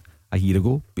was a year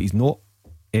ago, but he's not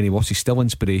any worse. He's still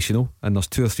inspirational, and there's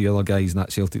 2 or 3 other guys in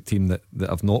that Celtic team that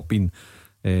have not been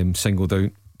singled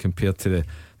out compared to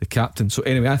the captain. So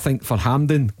anyway, I think for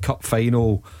Hampden Cup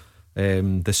final,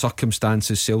 the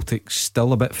circumstances, Celtic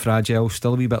still a bit fragile,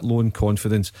 still a wee bit low in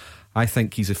confidence. I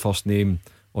think he's the first name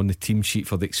on the team sheet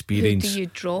for the experience. Who do you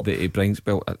drop? That he brings?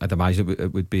 Well, I'd imagine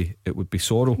it would be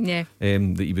Sorrell. Yeah.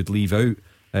 That you would leave out.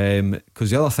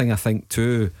 Because the other thing I think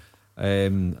too, I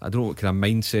don't know what kind of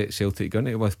mindset Celtic go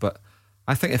into it with, but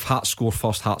I think if Hearts score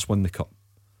first, Hearts win the cup.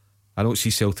 I don't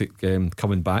see Celtic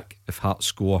coming back if Hearts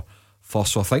score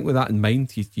first. So I think with that in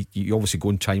mind, you obviously go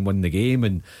and try and win the game,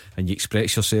 and you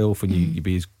express yourself, and you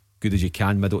be as good as you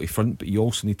can middle to front, but you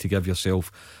also need to give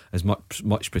yourself as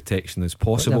much protection as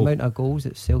possible. But the amount of goals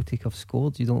that Celtic have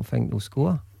scored, you don't think they'll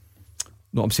score?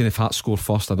 No, I'm saying if Hearts score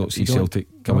first, I don't see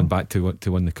Celtic coming back to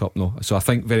win the cup. No, so I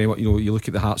think very much, you know, you look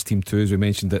at the Hearts team too, as we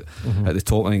mentioned it at the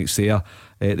top. I think it's there.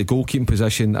 The goalkeeping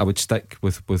position, I would stick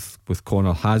with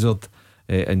Connor Hazard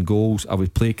in goals. I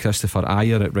would play Christopher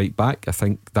Ayer at right back. I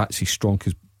think that's his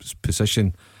strongest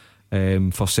position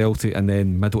for Celtic, and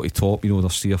then middle to top, you know,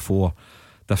 there's 3 or 4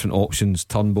 different options: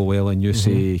 Turnbull, Ellen,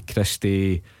 Yusey,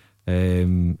 Christie,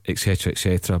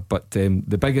 etc. But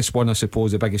the biggest one, I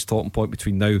suppose, the biggest talking point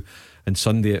between now and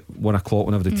Sunday at 1 o'clock,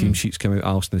 whenever the team sheets come out,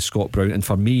 Alison, is Scott Brown. And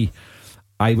for me,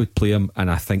 I would play him, and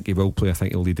I think he will play. I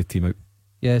think he'll lead the team out.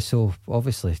 Yeah, so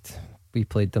obviously we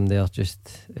played them there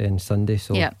just on Sunday,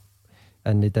 so yeah.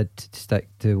 And they did stick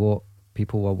to what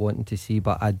people were wanting to see,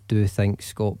 but I do think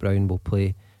Scott Brown will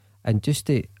play. And just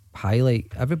to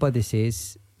highlight, everybody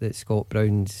says that Scott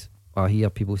Brown's, I hear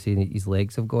people saying that his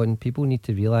legs have gone. People need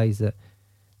to realise that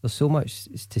there's so much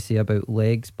to say about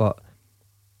legs, but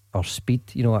or speed,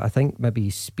 you know, I think maybe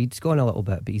his speed's gone a little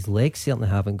bit, but his legs certainly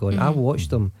haven't gone. I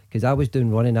watched him because I was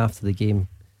doing running after the game,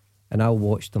 and I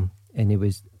watched him, and he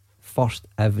was first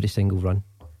every single run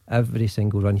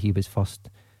he was first.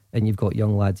 And you've got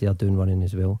young lads there doing running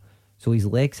as well, so his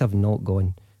legs have not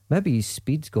gone. Maybe his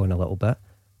speed's gone a little bit,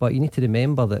 but you need to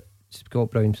remember that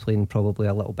Scott Brown's playing probably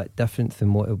a little bit different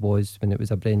than what it was when it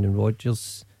was a Brendan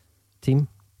Rodgers team.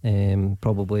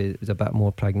 Probably it was a bit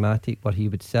more pragmatic, where he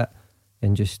would sit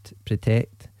and just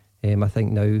protect. I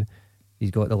think now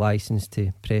he's got the licence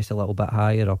to press a little bit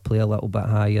higher or play a little bit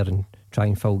higher and try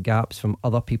and fill gaps from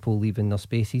other people leaving their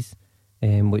spaces,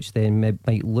 which then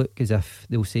might look as if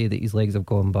they'll say that his legs have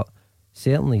gone, but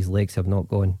certainly his legs have not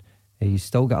gone. He's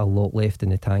still got a lot left in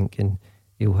the tank, and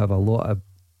he'll have a lot of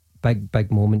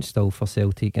big moments still for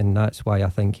Celtic, and that's why I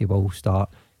think he will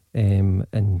start in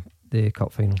the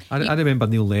cup final. I remember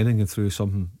Neil Lennon going through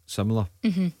something similar,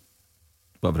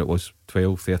 whatever it was,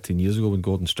 12-13 years ago, when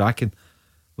Gordon Strachan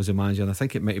was the manager, and I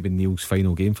think it might have been Neil's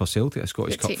final game for Celtic, a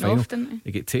Scottish Cup final.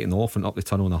 He get taken off and up the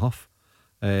tunnel in a huff.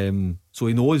 So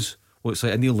he knows what it's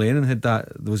like. And Neil Lennon had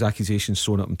those accusations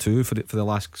thrown at him too for the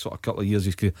last sort of couple of years.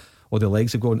 All the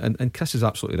legs have gone, and Chris is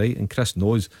absolutely right. And Chris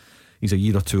knows he's a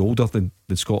year or two older than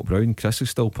Scott Brown. Chris is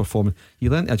still performing. You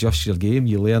learn to adjust your game,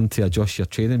 you learn to adjust your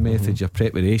training methods, your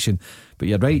preparation. But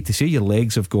you're right, to say your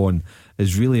legs have gone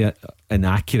is really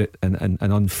inaccurate and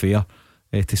unfair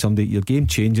to somebody. Your game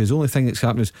changes. The only thing that's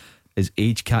happening is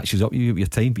age catches up you with your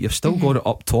time, but you've still got it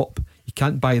up top. You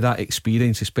can't buy that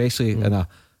experience, especially in a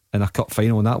cup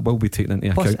final, and that will be taken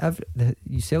into account.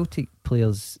 You Celtic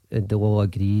players, they'll all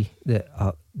agree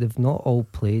that they've not all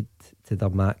played to their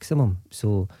maximum.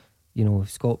 So, you know,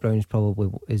 Scott Brown's probably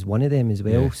is one of them as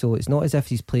well. Yeah. So it's not as if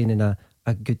he's playing in a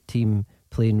good team,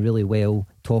 playing really well,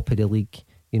 top of the league,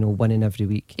 you know, winning every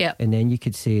week. Yeah. And then you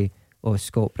could say, oh,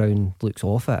 Scott Brown looks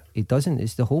off it. He doesn't.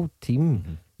 It's the whole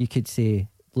team, you could say,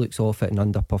 looks off it and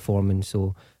underperforming.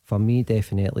 So for me,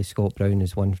 definitely Scott Brown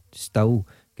is one still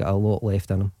got a lot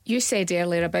left in him. You said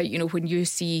earlier about, you know, when you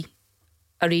see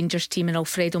a Rangers team and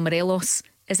Alfredo Morelos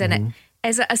is in it.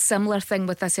 Is it a similar thing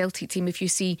with a Celtic team if you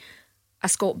see a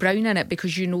Scott Brown in it,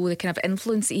 because you know the kind of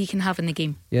influence that he can have in the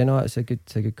game? Yeah, no, it's a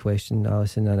good question,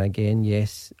 Alison. And again,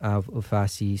 yes, if I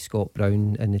see Scott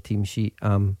Brown in the team sheet,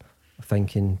 I'm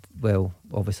thinking, well,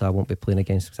 obviously I won't be playing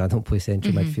against him because I don't play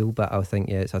central midfield, but I'll think,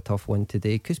 yeah, it's a tough one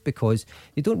today, because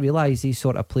you don't realise these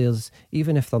sort of players,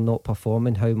 even if they're not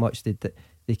performing, how much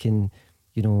they can,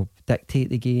 you know, dictate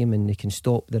the game, and they can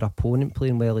stop their opponent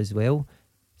playing well as well.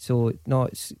 So no,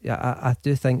 I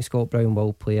do think Scott Brown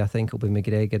will play. I think it'll be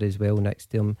McGregor as well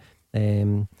next to him.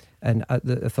 And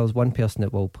if there's one person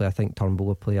that will play, I think Turnbull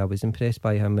will play. I was impressed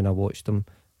by him when I watched him,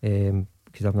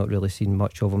 because I've not really seen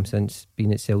much of him since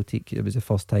being at Celtic. It was the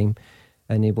first time.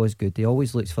 and he was good. He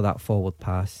always looks for that forward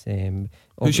pass.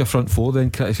 Who's your front four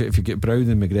then? If you get Brown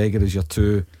and McGregor as your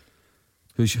two,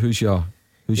 who's your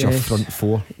front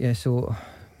four? Yeah, so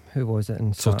who was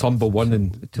it? So Turnbull one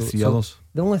and three others.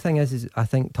 The only thing is I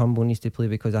think Turnbull needs to play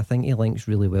because I think he links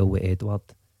really well with Edward.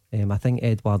 I think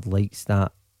Edward likes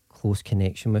that close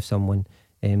connection with someone,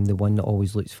 the one that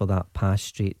always looks for that pass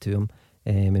straight to him,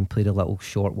 and play the little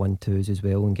short 1-2s as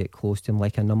well and get close to him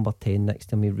like a number 10 next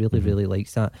to him. He really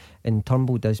likes that. And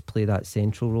Turnbull does play that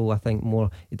central role, I think, more.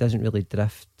 He doesn't really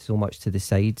drift so much to the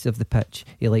sides of the pitch.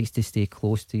 He likes to stay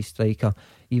close to his striker.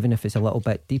 Even if it's a little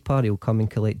bit deeper, he'll come and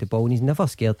collect the ball, and he's never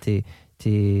scared to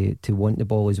want the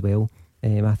ball as well.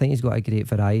 I think he's got a great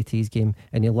variety his game,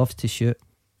 and he loves to shoot,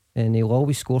 and he'll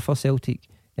always score for Celtic.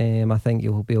 I think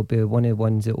he'll be one of the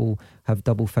ones that will have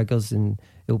double figures, and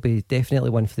he'll be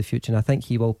definitely one for the future, and I think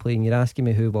he will play. And you're asking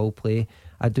me who will play.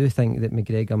 I do think that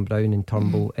McGregor and Brown and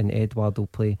Turnbull and Edward will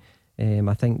play.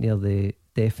 I think they're the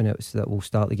definites that will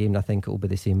start the game, and I think it will be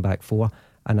the same back four,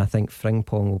 and I think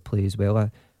Frimpong will play as well.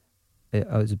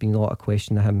 There's been a lot of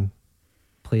question of him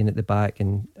playing at the back,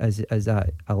 and is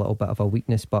that a little bit of a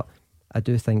weakness, but I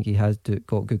do think he has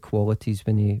got good qualities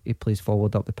when he plays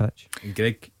forward up the pitch. And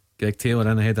Greg Taylor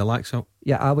in ahead of Laxalt.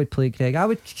 Yeah, I would play Greg. I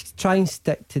would try and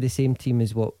stick to the same team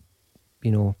as what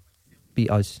beat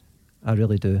us. I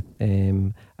really do.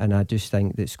 And I just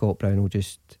think that Scott Brown will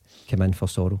just come in for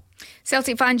Sorrell.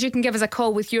 Celtic fans, you can give us a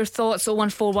call with your thoughts.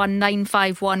 0141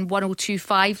 951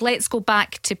 1025. Let's go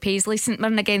back to Paisley. St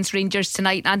Mirren against Rangers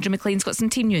tonight. Andrew McLean's got some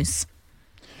team news.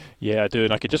 Yeah, I do,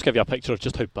 and I could just give you a picture of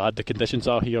just how bad the conditions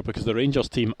are here, because the Rangers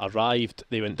team arrived,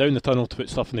 they went down the tunnel to put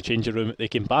stuff in the changing room, they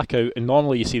came back out, and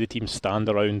normally you see the team stand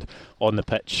around on the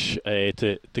pitch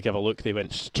to give a look. They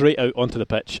went straight out onto the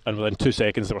pitch, and within 2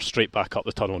 seconds they were straight back up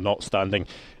the tunnel, not standing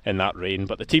in that rain.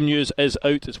 But the team news is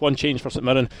out. It's one change for St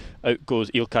Mirren. Out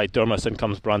goes Ilkay Durmas, in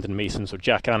comes Brandon Mason, so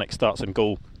Jack Annick starts in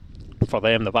goal. For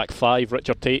them, the back five: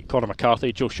 Richard Tate, Conor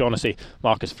McCarthy, Joe Shaughnessy,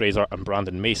 Marcus Fraser and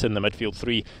Brandon Mason. The midfield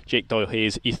three: Jake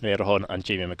Doyle-Hayes, Ethan Erdogan and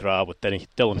Jamie McGrath, with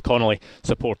Dylan Connolly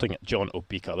supporting John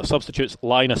Obika. The substitutes: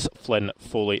 Linus, Flynn,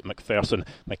 Foley, McPherson,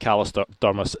 McAllister,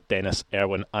 Durmas, Dennis,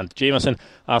 Irwin and Jameson.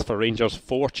 As for Rangers,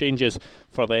 4 changes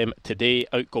for them today.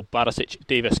 Out go Barisic,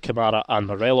 Davis, Kamara and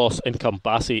Morelos. In come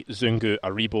Bassi, Zungu,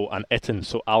 Aribo and Itten.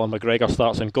 So Alan McGregor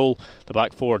starts in goal. The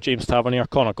back four: James Tavernier,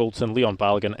 Connor Goldson, Leon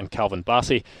Balogun and Calvin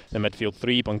Bassi. The midfield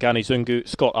three: Bongani Zungu,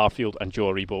 Scott Arfield and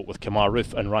Joe Aribo, with Kamar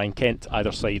Roof and Ryan Kent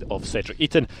either side of Cedric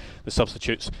Eaton. The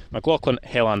substitutes: McLaughlin,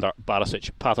 Helander,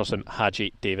 Barisic, Patterson,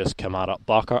 Hadji, Davis, Kamara,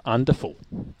 Barker and Defoe.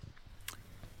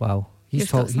 Wow, he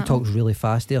talks really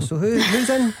fast there. So who's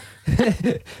in?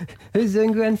 Who's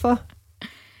Zungu in for?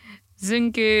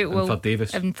 Zungu will for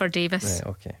Davis. In for Davis.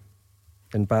 Right, okay.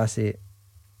 And Bassi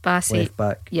left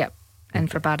back. Yep. In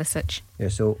for Barisic. Yeah,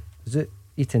 so is it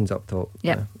Eaton's up top?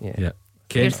 Yep. Yeah.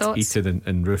 Kent, Eaton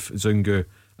and Roof, Zungu,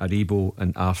 Aribo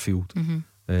and Arfield.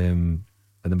 And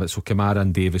then so Kamara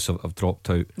and Davis have dropped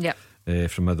out. Yep.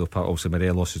 From middle part. Also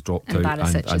Morelos has dropped out,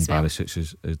 Barisic and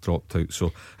Barisic has dropped out.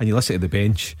 So, and you listen to the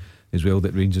bench as well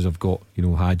that Rangers have got,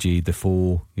 Hadji,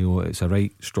 Defoe, it's a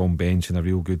right strong bench and a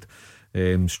real good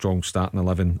strong starting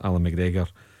 11. Alan McGregor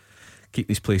keep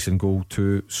this place in goal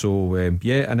too. So and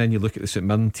then you look at the St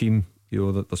Mirren team,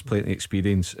 there's plenty of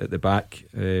experience at the back.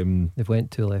 They've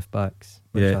went 2 left backs,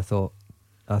 which I thought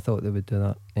they would do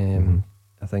that.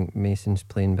 I think Mason's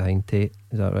playing behind Tate,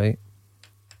 is that right?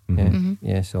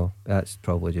 Yeah, so that's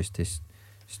probably just to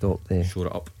stop shore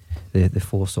it up the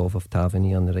force of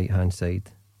Tavernier on the right hand side.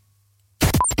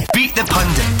 Beat the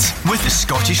Pundit with the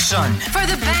Scottish Sun. For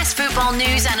the best football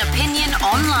news and opinion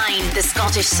online,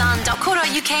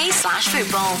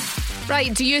 thescottishsun.co.uk/football.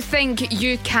 Right, do you think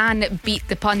you can beat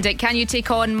the Pundit? Can you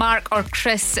take on Mark or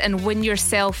Chris and win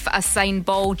yourself a signed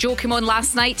ball? Joe came on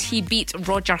last night, he beat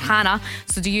Roger Hanna.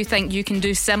 So do you think you can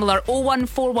do similar?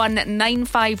 0141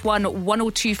 951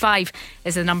 1025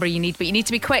 is the number you need, but you need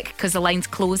to be quick because the lines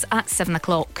close at 7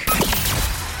 o'clock.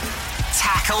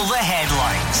 Tackle the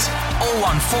headlines.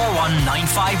 0141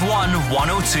 951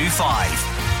 1025.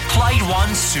 Clyde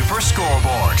One Super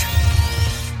Scoreboard.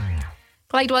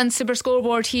 Clyde One Super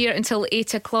Scoreboard here until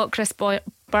 8 o'clock. Chris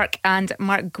Burke and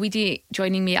Mark Guidi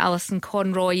joining me, Alison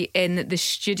Conroy in the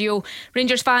studio.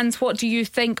 Rangers fans, what do you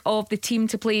think of the team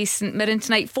to play St Mirren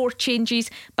tonight? 4 changes: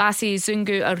 Bassi,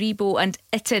 Zungu, Aribo and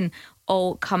Itten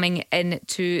all coming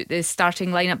into the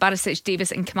starting lineup. Barisic,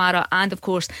 Davis and Kamara, and of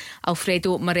course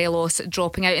Alfredo Morelos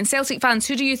dropping out. And Celtic fans,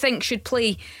 who do you think should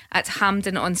play at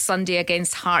Hampden on Sunday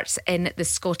against Hearts in the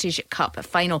Scottish Cup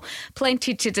final?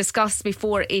 Plenty to discuss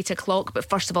before 8 o'clock, but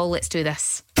first of all, let's do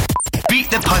this. Beat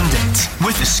the Pundit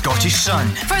with the Scottish Sun.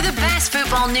 For the best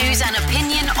football news and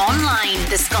opinion online,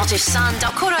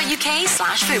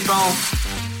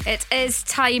 thescottishsun.co.uk/football. It is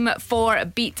time for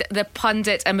Beat the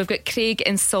Pundit, and we've got Craig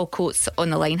in Saltcoats on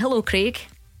the line. Hello, Craig.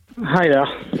 Hi there.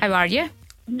 How are you?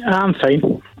 I'm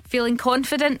fine. Feeling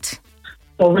confident?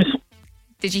 Always.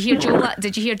 Did you hear Joe?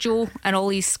 Did you hear Joe and all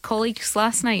his colleagues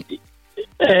last night?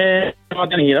 I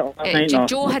didn't hear it last night, no.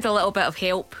 Joe had a little bit of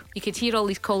help. You could hear all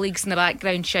his colleagues in the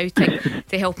background shouting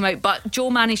to help him out. But Joe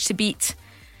managed to beat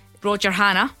Roger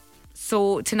Hannah.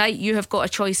 So tonight you have got a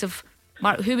choice of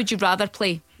Mark. Who would you rather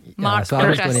play? Mark that's what or I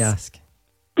was Chris? going to ask.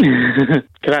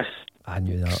 Chris. I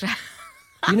knew that.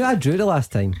 You know I drew the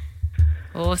last time.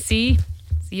 Oh, see? So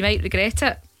you might regret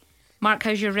it. Mark,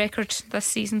 how's your record this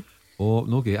season? Oh,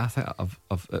 no good. I think I've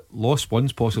lost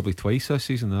once, possibly twice this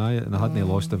season, and I hadn't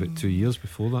lost about 2 years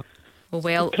before that.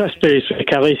 Well, Chris Berry's for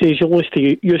Kelly says you're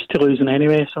used to losing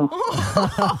anyway, so.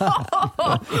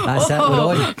 That's it, we're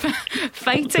on.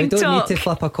 Fighting We don't talk. need to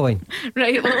flip a coin.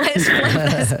 Right, well, let's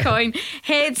flip this coin.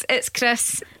 Heads, it's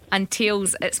Chris, and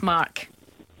tails, it's Mark.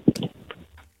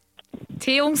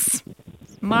 Tails,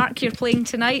 Mark, you're playing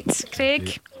tonight.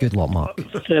 Craig? Good luck, Mark.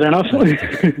 Fair enough.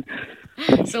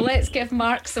 So let's give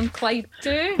Mark some Clyde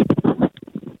too.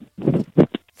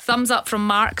 Thumbs up from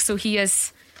Mark, so he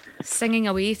is singing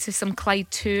away to some Clyde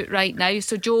 2 right now.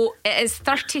 So Joe, it is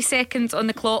 30 seconds on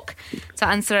the clock to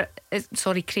answer.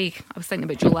 Sorry, Craig, I was thinking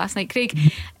about Joe last night. Craig,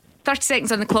 30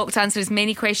 seconds on the clock to answer as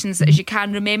many questions as you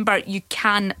can. Remember, you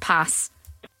can pass.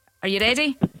 Are you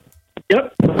ready?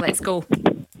 Yep. Let's go.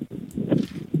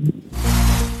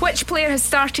 Which player has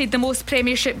started the most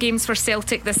Premiership games for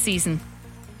Celtic this season?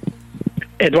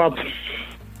 Edward.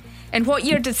 In what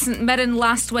year did St Mirren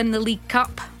last win the League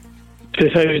Cup?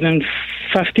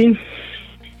 2015.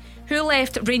 Who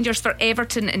left Rangers for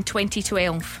Everton in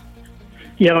 2012?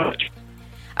 Yeah.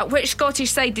 At which Scottish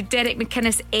side did Derek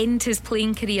McInnes end his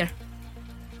playing career?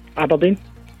 Aberdeen.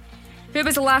 Who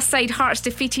was the last side Hearts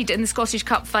defeated in the Scottish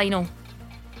Cup final?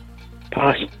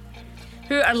 Pass.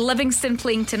 Who are Livingston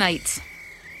playing tonight?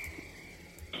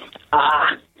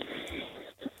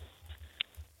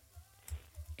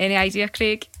 Any idea,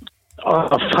 Craig? Oh,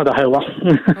 I've had a howler.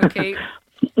 Okay.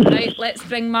 Right, let's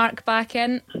bring Mark back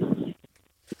in.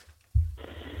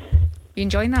 You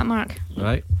enjoying that, Mark?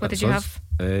 Right. What did you have?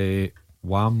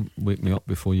 Wham, Wake Me Up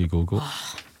Before You Go.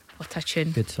 What a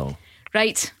tune. Good song.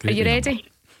 Right, Great are you number. ready?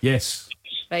 Yes.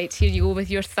 Right, here you go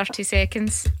with your 30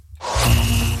 seconds.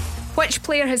 Which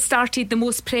player has started the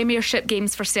most Premiership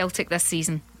games for Celtic this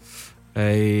season?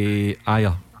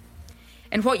 Aya,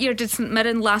 In what year did St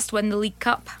Mirren last win the League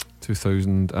Cup?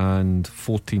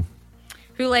 2014.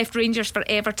 Who left Rangers for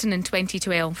Everton in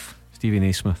 2012? Stevie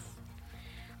Naismith.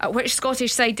 At which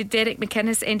Scottish side did Derek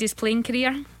McInnes end his playing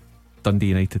career? Dundee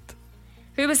United.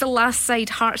 Who was the last side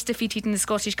Hearts defeated in the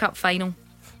Scottish Cup final?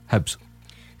 Hibs.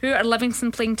 Who are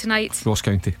Livingston playing tonight? Ross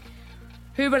County.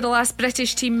 Who were the last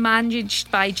British team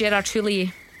managed by Gerard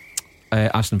Houllier?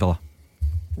 Aston Villa.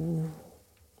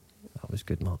 That was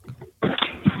good, Mark.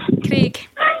 Craig,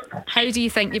 how do you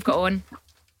think you've got on?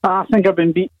 I think I've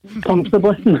been beat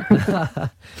comfortably.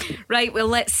 Right, well,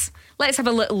 let's have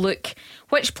a little look.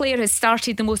 Which player has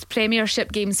started the most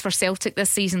Premiership games for Celtic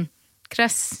this season?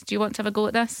 Chris, do you want to have a go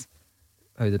at this?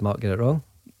 How did Mark get it wrong?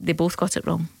 They both got it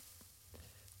wrong.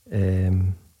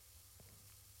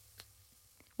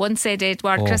 One said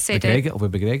Edward, Chris said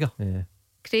McGregor. Yeah.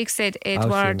 Craig said I was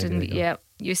Edward, saying and McGregor. yeah,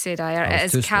 you said Ayer. I It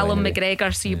was is too Callum slow anyway.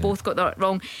 McGregor, so you both got that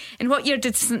wrong. In what year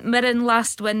did St Mirren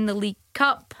last win the League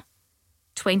Cup?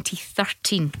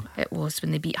 2013 it was,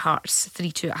 when they beat Hearts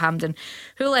 3-2 at Hampden.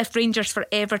 Who left Rangers for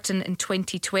Everton in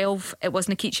 2012? It was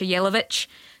Nikica Jelavic.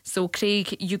 So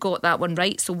Craig, you got that one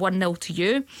right, so 1-0 to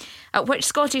you. At which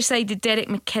Scottish side did Derek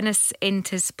McInnes end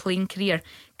his playing career?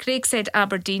 Craig said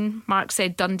Aberdeen, Mark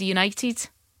said Dundee United.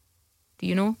 Do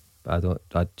you know?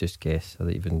 I'd just guess. I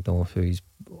don't even know who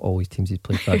all his teams he's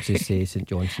played for. I'd just say St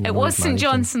Johnson. It was St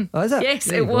Johnson. Oh, is it? Yes,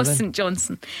 There it you go was then. St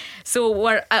Johnson. So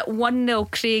we're at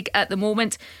 1-0 Craig at the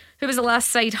moment. Who was the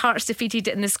last side Hearts defeated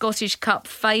in the Scottish Cup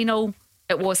final?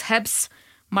 It was Hibs.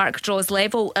 Mark draws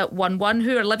level at 1-1.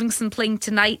 Who are Livingston playing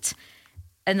tonight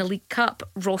in the League Cup?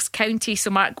 Ross County.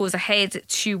 So Mark goes ahead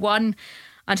 2-1.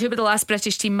 And who were the last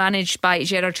British team managed by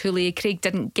Gerard Houllier? Craig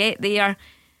didn't get there.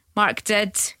 Mark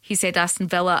did. He said Aston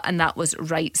Villa, and that was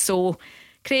right. So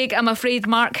Craig, I'm afraid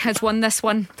Mark has won this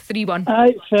one 3-1.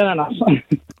 Aye, fair enough.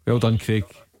 Well done, Craig.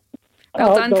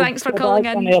 Well done, thanks for calling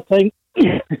in.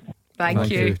 Thank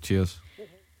you. Cheers.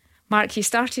 Mark, you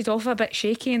started off a bit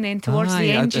shaky, and then towards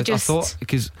the end you just... I thought,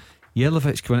 because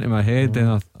Jelavic came into my head,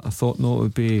 then I thought, no, it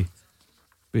would be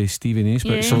Stevie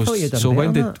Naismith. Yeah. So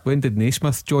when did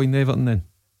Naismith join Everton then?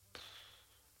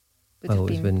 Well,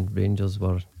 it was when Rangers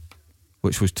were,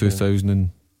 which was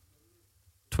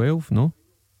 2012. No,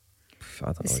 I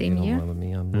don't The know, same you know year. more than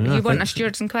me, I'm Yeah, not- You want a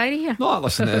steward's inquiry here? no.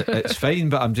 Listen, it's fine,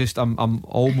 but I'm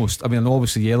almost. I mean,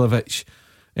 obviously Jelavic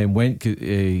went.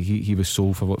 He was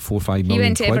sold for what, 4 or 5 He million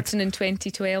went to quid. Everton in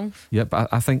 2012. Yeah, but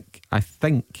I think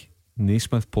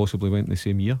Naismith possibly went the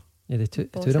same year. Yeah, the two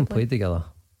of Possibly. them played together.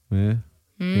 Yeah.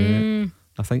 Yeah.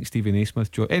 I think Stevie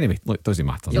Naismith joined. Anyway, look, doesn't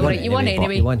matter. It's all right, you won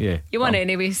anyway. You won. Yeah, You won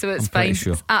anyway, so it's I'm pretty fine.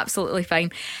 sure. It's absolutely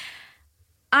fine.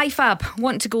 IFAB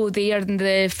want to go there, and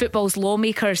the football's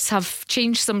lawmakers have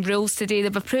changed some rules today.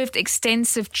 They've approved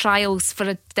extensive trials for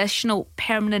additional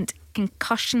permanent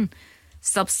concussion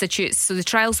substitutes. So the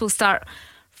trials will start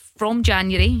from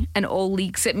January in all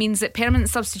leagues. It means that permanent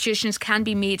substitutions can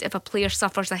be made if a player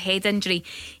suffers a head injury,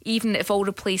 even if all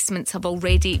replacements have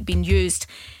already been used.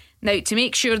 Now, to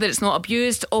make sure that it's not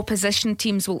abused, opposition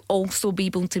teams will also be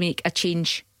able to make a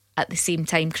change at the same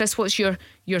time. Chris, what's your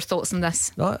thoughts on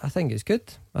this? No, I think it's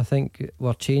good. I think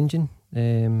we're changing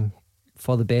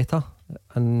for the better,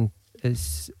 and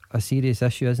it's a serious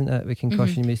issue, isn't it? With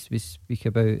concussion, we speak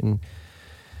about and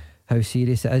how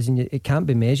serious it is, and it can't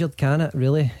be measured, can it?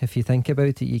 Really, if you think about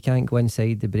it, you can't go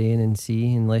inside the brain and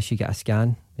see unless you get a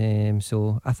scan.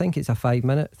 So I think it's a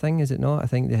 5-minute thing, is it not? I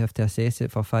think they have to assess it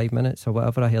for 5 minutes or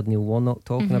whatever. I heard Neil Warnock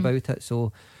talking about it,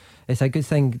 so it's a good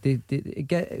thing.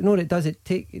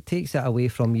 It takes it away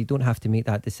from, you don't have to make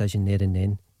that decision there and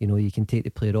then. You know, you can take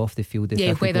the player off the field.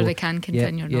 Whether they can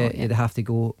continue or not. They have to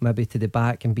go maybe to the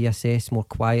back and be assessed more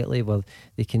quietly, where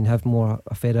they can have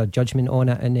a fairer judgment on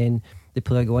it, and then the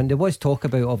player go in. There was talk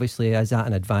about, obviously, is that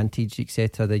an advantage,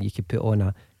 etc., that you could put on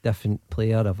a different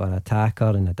player of an attacker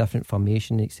and a different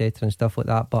formation, etc., and stuff like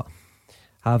that. But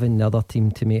having the other team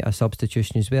to make a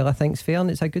substitution as well, I think is fair, and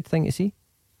it's a good thing to see.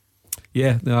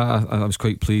 Yeah, no, I was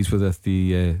quite pleased with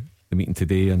the meeting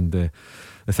today, and the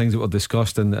things that were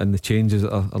discussed, and the changes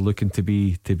that are looking to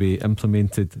be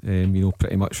implemented,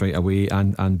 pretty much right away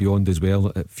and beyond as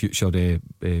well at future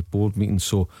board meetings.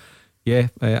 So yeah,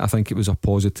 I think it was a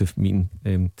positive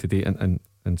meeting today, and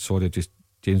sorry, just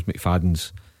James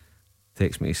McFadden's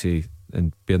text me to say,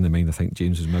 and bearing in mind I think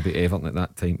James was maybe Everton at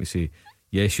that time, to say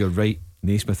yes, you're right,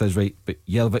 Naismith is right, but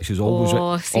Jelavic is always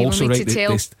right. See, Also we'll right. need to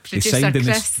tell They signed in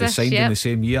Chris they signed in the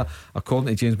same year, according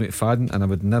to James McFadden, and I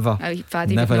would never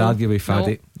argue with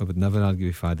Faddy. I would never argue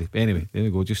with Faddy. But anyway, there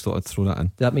we go. Just thought I'd throw that in.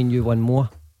 Does that mean you won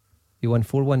more? You won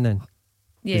 4-1 then?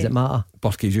 Yeah. Does it matter?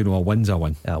 Burkey's, a win's a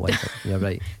win. Yeah, you're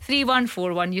right. 3-1,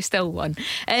 4-1, you still won.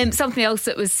 Something else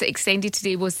that was extended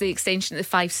today was the extension of the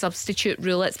 5 substitute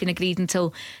rule. It's been agreed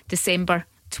until December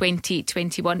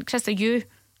 2021. Chris, are you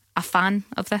a fan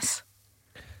of this?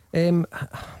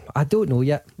 I don't know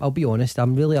yet. I'll be honest.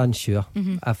 I'm really unsure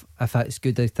if it's a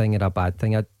good thing or a bad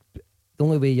thing. The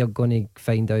only way you're going to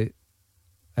find out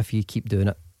if you keep doing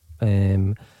it.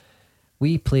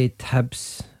 We played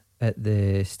Hibs at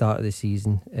the start of the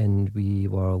season, and we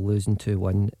were losing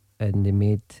 2-1, and they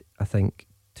made, I think,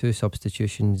 2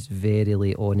 substitutions very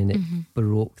late on, and it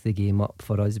broke the game up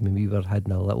for us. I mean, we were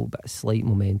having a little bit of slight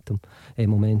momentum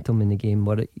in the game,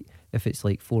 where if it's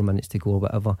like 4 minutes to go or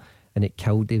whatever, and it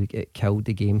killed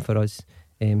the game for us.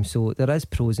 So there is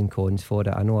pros and cons for it.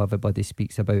 I know everybody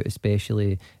speaks about,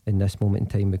 especially in this moment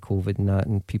in time with COVID and that,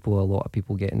 and a lot of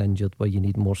people getting injured where you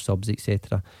need more subs,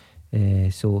 etc.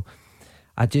 So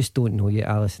I just don't know yet,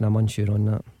 Alison. I'm unsure on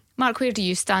that. Mark, where do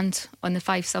you stand on the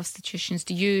 5 substitutions?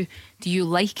 Do you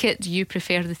like it? Do you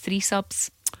prefer the 3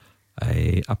 subs?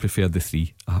 I prefer the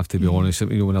 3. I have to be honest.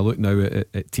 When I look now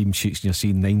at team sheets and you're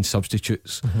seeing 9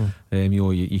 substitutes,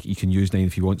 you can use 9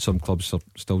 if you want. Some clubs are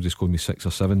still just going with 6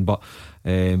 or 7, but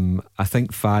I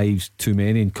think 5's too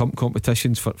many in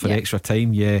competitions for extra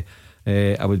time.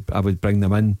 I would bring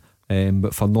them in,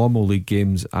 but for normal league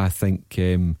games I think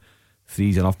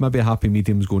 3's enough. Maybe a happy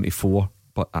medium's going to 4,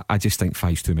 but I just think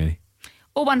 5's too many.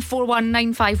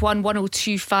 0141951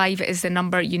 1025 is the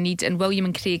number you need, and William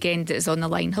and Craig End is on the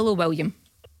line. Hello, William.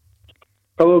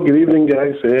 Hello, good evening,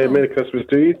 guys. Merry Christmas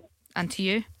to you. And to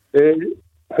you.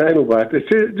 I know that.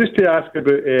 Just to ask about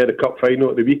the cup final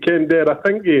at the weekend there, I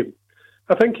think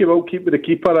he will keep with the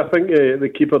keeper. I think the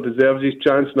keeper deserves his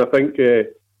chance, and I think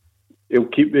he'll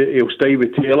stay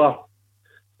with Taylor,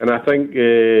 and I think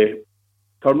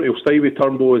he'll stay with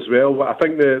Turnbull as well. But I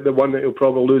think the one that he'll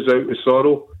probably lose out is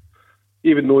Sorrell,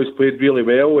 even though he's played really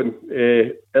well, and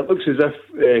it looks as if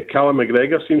Callum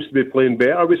McGregor seems to be playing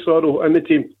better with Sorrell in the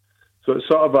team. So it's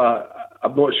sort of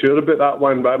I'm not sure about that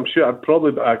one, but I'm sure I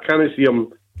kind of see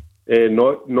him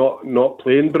not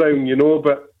playing Brown,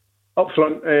 but Up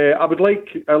front, I'd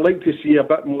like to see a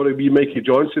bit more of wee Mikey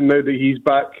Johnson now that he's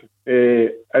back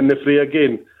in the fray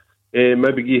again.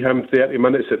 Maybe give him 30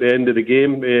 minutes at the end of the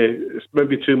game. It's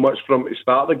maybe too much for him to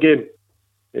start the game.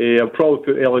 I'll probably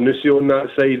put Elyounoussi on that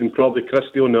side and probably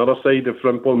Christie on the other side if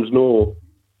Frimpong's no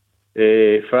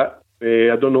fit.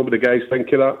 I don't know what the guys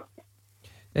think of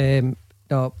that.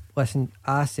 No, listen,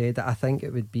 I said that I think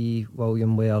it would be,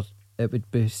 William, where it would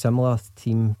be a similar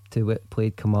team to what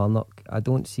played Kilmarnock. I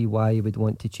don't see why you would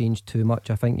want to change too much.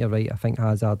 I think you're right. I think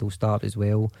Hazard will start as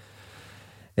well.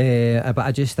 But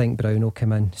I just think Brown will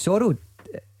come in. Sorrell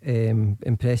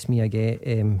impressed me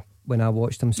again when I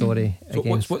watched him. Sorry. So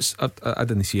what's I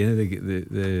didn't see any of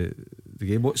the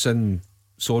game. What's in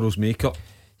Sorrell's makeup?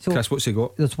 So, Chris, what's he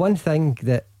got? There's one thing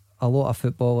that a lot of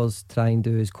footballers try and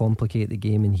do is complicate the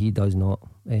game, and he does not.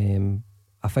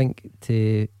 I think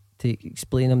to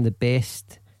explain him the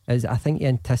best is I think he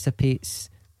anticipates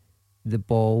the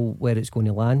ball where it's going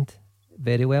to land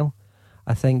very well.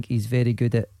 I think he's very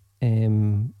good at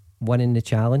winning the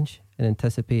challenge and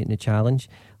anticipating the challenge.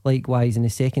 Likewise, in the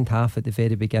second half, at the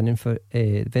very beginning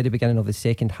of the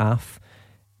second half,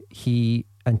 he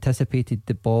anticipated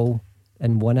the ball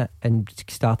and won it and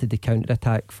started the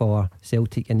counter-attack for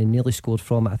Celtic, and they nearly scored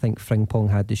from it. I think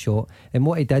Frimpong had the shot, and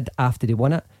what he did after he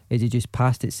won it is he just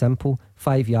passed it simple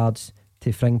 5 yards to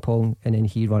Frimpong, and then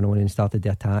he ran on and started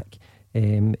the attack.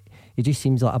 He just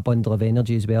seems like a bundle of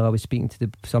energy as well. I was speaking to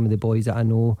some of the boys that I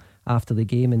know after the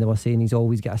game, and they were saying he's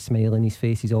always got a smile on his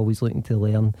face, he's always looking to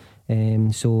learn.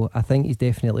 So I think he's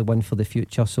definitely one for the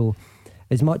future. So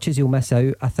as much as he'll miss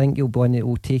out, I think he'll be one that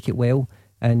will take it well,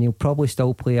 and he'll probably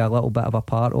still play a little bit of a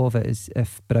part of it as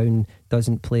if Brown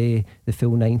doesn't play the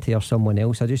full 90 or someone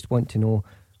else. I just want to know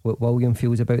what William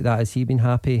feels about that. Has he been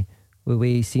happy with the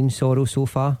way he's seen Sorrell so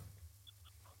far?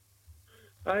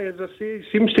 Aye, as I say, he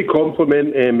seems to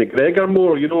compliment McGregor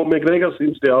more. You know, McGregor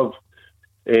seems to have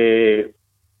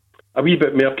a wee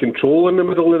bit more control in the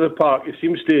middle of the park. He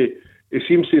seems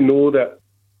to know that.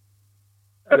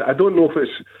 I don't know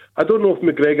if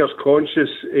McGregor's conscious.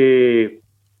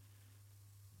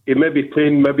 He may be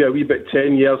playing maybe a wee bit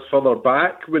 10 years further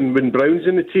back when Brown's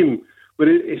in the team. But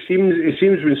it seems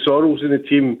when Sorrell's in the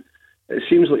team, it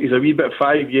seems like he's a wee bit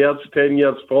 5 years, 10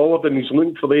 years forward, and he's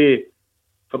looking for the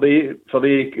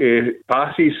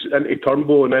passes into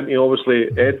Turnbull and into obviously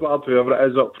Edward, whoever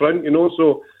it is up front. You know,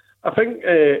 so I think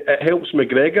it helps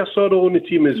McGregor Sorrell on the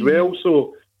team as well.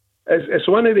 So it's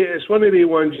one of the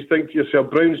ones you think to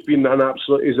yourself, Brown's been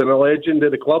he's a legend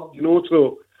of the club. You know,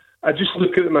 so I just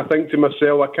look at him and I think to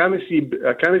myself, I can't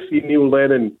see Neil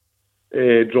Lennon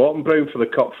dropping Brown for the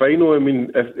cup final. I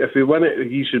mean, if he win it,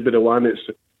 he should be the one that's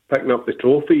picking up the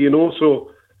trophy, you know.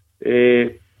 So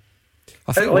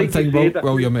I think one thing,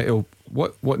 William,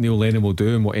 what Neil Lennon will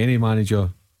do, and what any manager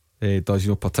does,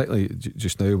 you know, particularly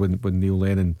just now when Neil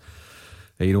Lennon,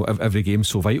 you know, every game's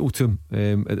so vital to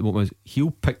him at the moment,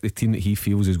 he'll pick the team that he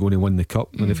feels is going to win the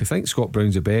cup. And if he thinks Scott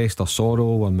Brown's the best, or Sorrell,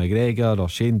 or McGregor, or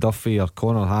Shane Duffy, or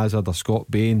Connor Hazard, or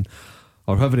Scott Bain,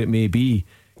 or whoever it may be,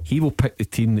 he will pick the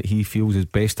team that he feels is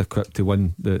best equipped to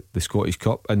win the Scottish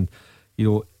Cup. And you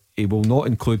know, he will not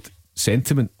include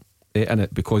sentiment in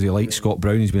it because he likes Scott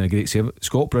Brown. He's been a great servant.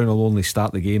 Scott Brown will only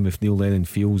start the game if Neil Lennon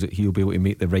feels that he'll be able to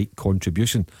make the right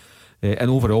contribution.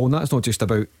 And overall, and that's not just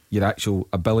about your actual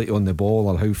ability on the ball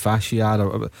or how fast you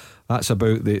are, that's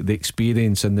about the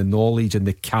experience and the knowledge and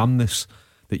the calmness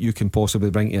that you can possibly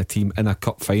bring to a team in a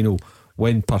cup final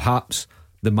when perhaps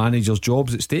the manager's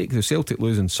job's at stake. If Celtic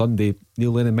losing Sunday,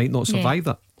 Neil Lennon might not survive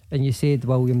that. And you said,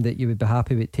 William, that you would be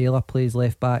happy with Taylor plays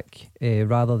left back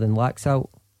rather than Laxalt.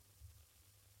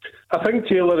 I think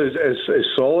Taylor is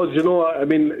solid. You know, I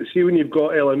mean, see, when you've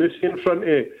got Elyounoussi in front of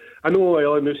you, I know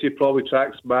Elyounoussi probably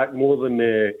tracks back more than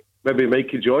maybe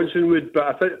Mikey Johnson would,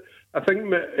 but I think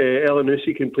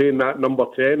Elyounoussi can play in that number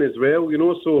 10 as well. You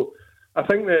know, so I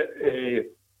think that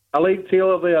I like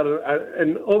Taylor there,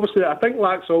 and obviously I think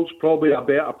Laxalt's probably a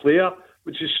better player,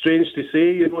 which is strange to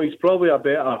say. You know, he's probably a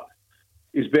better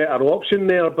option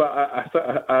there, but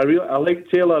I like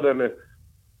Taylor, and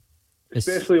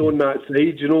especially on that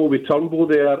side, you know, with Turnbull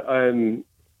there and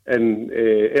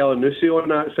Elyounoussi on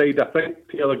that side. I think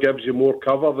Taylor gives you more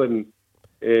cover than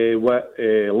what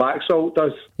Laxalt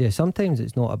does. Yeah, sometimes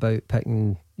it's not about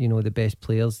picking, you know, the best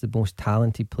players, the most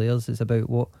talented players. It's about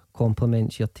what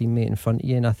complements your teammate in front of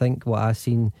you. And I think what I've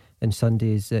seen in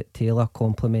Sunday is that Taylor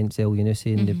complements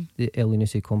Elyounoussi, and the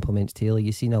Elyounoussi complements Taylor.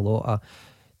 You've seen a lot of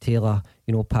Taylor,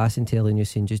 you know, passing to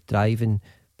Elyounoussi and just driving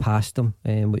past him,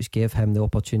 which gave him the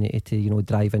opportunity to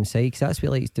drive inside, because that's what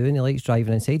he likes doing. He likes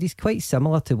driving inside. He's quite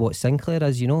similar to what Sinclair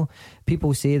is.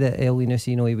 People say that Ellinus,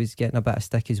 he was getting a bit of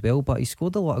stick as well, but he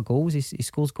scored a lot of goals. He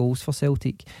scores goals for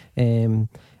Celtic. We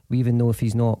even know if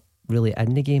he's not really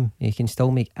in the game, he can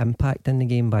still make impact in the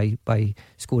game by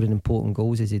scoring important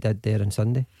goals, as he did there on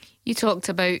Sunday. You talked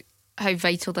about how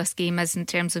vital this game is in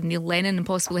terms of Neil Lennon and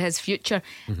possibly his future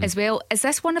as well. Is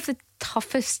this one of the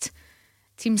toughest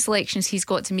team selections he's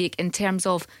got to make in terms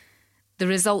of the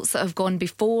results that have gone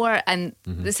before? And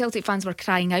the Celtic fans were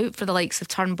crying out for the likes of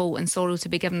Turnbull and Sorrow to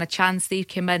be given a chance. They've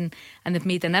come in and they've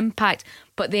made an impact,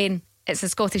 but then it's a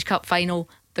Scottish Cup final.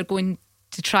 They're going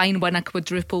to try and win a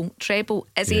quadruple treble.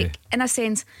 Is he, in a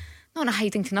sense, not a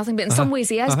hiding to nothing, but in some ways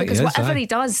he is, because whatever he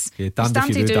does, he's damned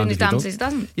if he doing, he's damned if he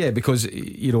doesn't. Yeah, because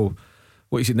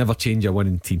what you should never change a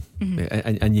winning team,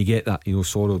 and you get that.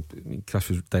 Sorrow, Chris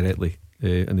was directly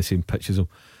in the same pitch as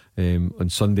him on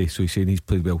Sunday, so he's saying he's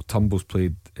played well. Turnbull's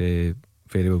played very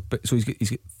well, but so he's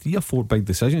got 3 or 4 big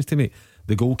decisions to make.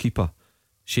 The goalkeeper,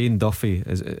 Shane Duffy,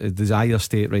 does Ayer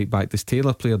stay at right back? Does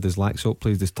Taylor play, or does Laxalt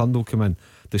play? Does Turnbull come in?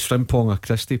 Does Frimpong or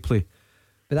Christie play?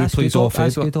 But that's good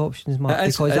options, Mark,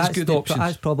 because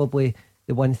that's probably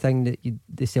the one thing that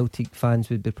the Celtic fans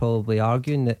would be probably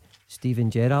arguing, that Steven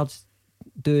Gerrard's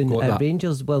doing at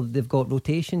Rangers. Well, they've got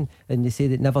rotation, and they say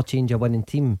that never change a winning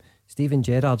team. Steven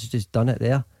Gerrard's just done it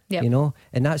there. Yep.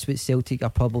 And that's what Celtic are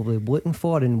probably looking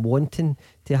for and wanting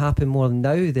to happen more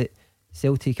now, that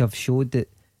Celtic have showed that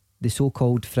the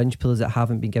so-called fringe players that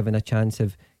haven't been given a chance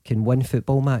can win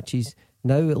football matches.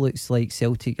 Now it looks like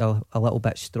Celtic are a little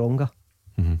bit stronger.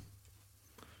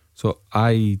 So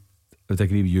I would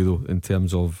agree with you, though, in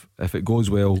terms of if it goes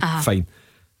well, fine.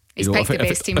 He's picked the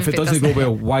best team. If it doesn't go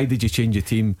well, why did you change your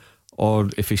team? Or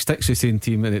if he sticks with the same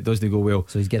team and it doesn't go well,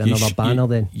 so he's getting another banner.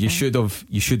 Then you should have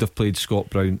played Scott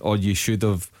Brown, or you should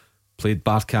have played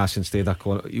Barkas instead of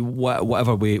Connor.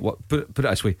 Whatever way, put it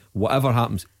this way, whatever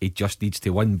happens, he just needs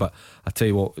to win. But I tell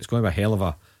you what, it's going to be a hell of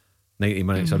a 90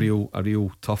 minutes, a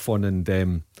real tough one.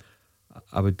 And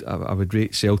I would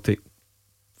rate Celtic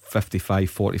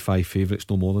 55-45 favourites,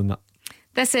 no more than that.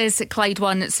 This is Clyde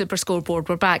 1 Super Scoreboard.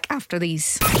 We're back after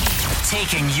these.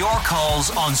 Taking your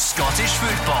calls on Scottish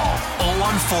football.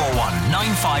 0141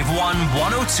 951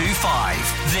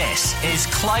 1025. This is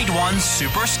Clyde 1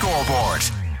 Super Scoreboard.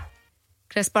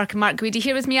 Chris Burke and Mark Guidi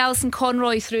here with me, Alison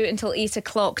Conroy, through until 8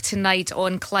 o'clock tonight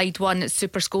on Clyde 1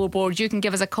 Super Scoreboard. You can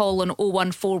give us a call on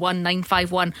 0141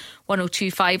 951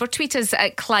 1025 or tweet us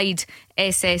at Clyde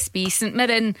SSB. St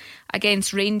Mirren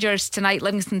against Rangers tonight.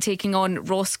 Livingston taking on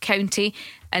Ross County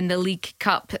in the League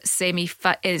Cup League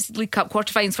Cup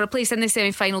quarterfinals for a place in the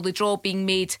semi-final. The draw being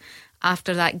made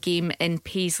after that game in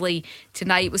Paisley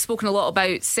tonight. We've spoken a lot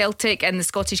about Celtic and the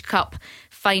Scottish Cup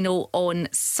final on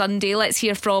Sunday. Let's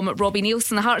hear from Robbie Neilson.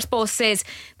 The Hearts boss says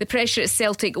the pressure at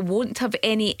Celtic won't have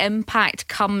any impact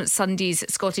come Sunday's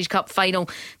Scottish Cup final.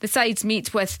 The sides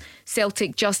meet with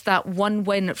Celtic just that one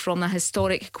win from the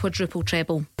historic quadruple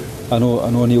treble. I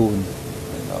know Neil, and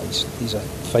he's a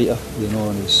fighter,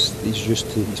 and he's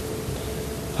used to, he's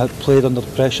played under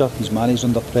pressure, he's managed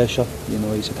under pressure,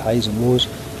 he's had highs and lows.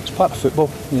 It's part of football,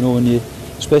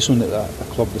 especially when at a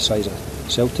club the size of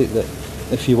Celtic, that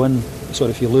if you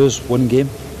lose one game,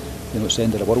 it's the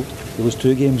end of the world. If you lose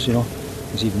 2 games,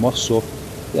 it's even worse. So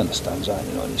he understands that,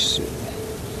 and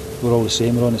we're all the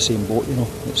same. We're on the same boat,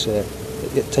 It's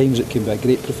at times it can be a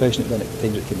great profession, but at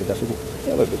times it can be difficult.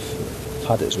 Yeah, look, we've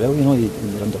had it as well.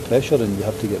 You're under pressure and you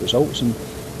have to get results. And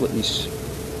look, I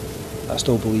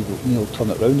still believe Neil will turn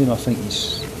it round. I think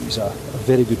he's a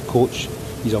very good coach.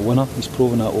 He's a winner. He's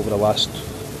proven that over the last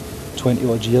 20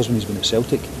 odd years when he's been at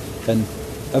Celtic. And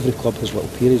every club has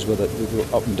little periods where they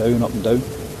go up and down,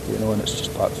 and it's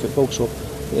just part of football. So,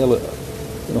 yeah, look,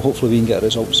 hopefully we can get a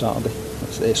result Saturday. On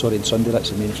Sunday.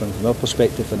 That's the main thing from our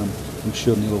perspective, and I'm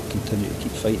sure Neil will continue to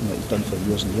keep fighting like he's done for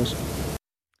years and years.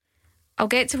 I'll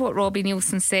get to what Robbie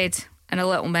Neilson said in a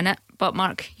little minute, but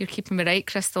Mark, you're keeping me right.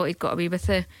 Chris thought he'd got away with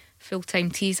the full-time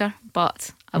teaser,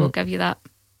 but I will give you that.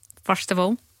 First of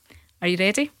all, are you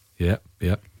ready? Yeah.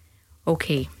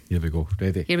 Okay. Here we go.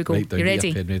 Ready? Here we go. You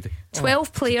ready?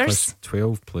 12 players.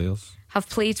 12 players have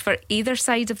played for either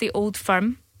side of the Old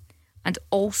Firm and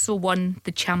also won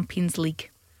the Champions League.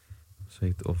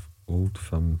 Side of Old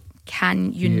Firm.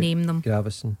 Can you name them?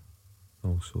 Gravison.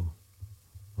 Also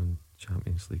won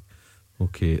Champions League.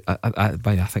 Okay. I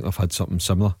think I've had something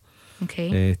similar.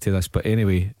 Okay. To this, but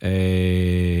anyway,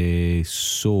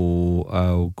 so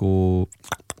I'll go.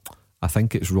 I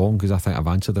think it's wrong because I think I've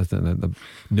answered it.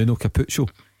 Nuno Capuccio.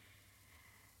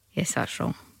 Yes, that's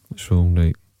wrong. It's wrong,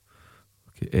 right?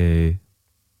 Okay.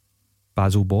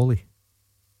 Basil Bolly.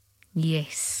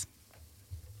 Yes.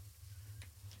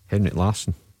 Henrik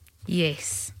Larsson.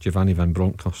 Yes. Giovanni Van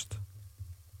Bronckhorst.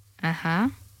 Uh-huh.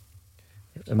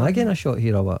 Am I getting a shot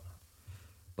here or what?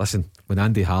 Listen, when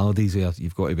Andy Halliday's there,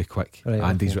 you've got to be quick. Right,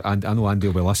 and I know Andy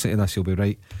will be listening to this. He'll be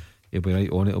right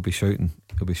on it. He'll be shouting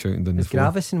down the Is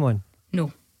floor. Gravison one?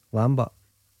 No. Lambert.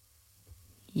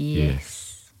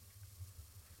 Yes.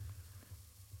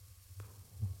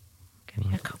 Give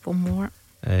me a couple more.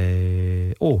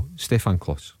 Stefan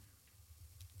Klos.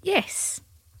 Yes.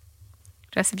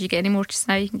 Chris, if you get any more just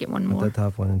now, you can get one more. I did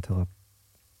have one until I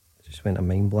just went a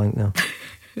mind blank now.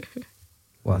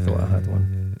 Well, I thought I had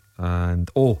one. And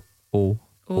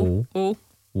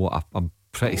what I'm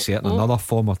pretty certain another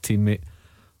former teammate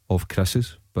of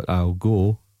Chris's, but I'll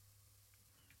go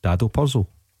Dado Puzzle.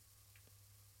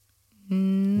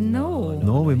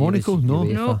 No, with Monaco.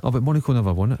 No. Oh, but Monaco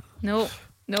never won it. No.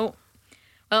 Well,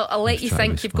 I'll let you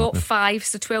think. You've got smart 5,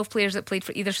 so 12 players that played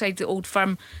for either side of the Old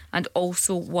Firm and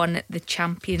also won the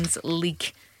Champions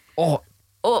League. No,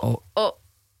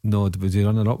 was he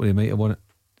running up when he might have won it?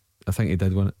 I think he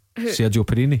did win it. Who? Sergio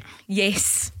Perini.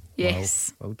 Yes.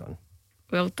 Well done.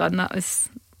 Well done. That's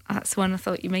one I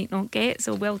thought you might not get.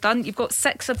 So well done. You've got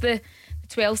 6 of the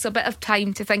 12, so a bit of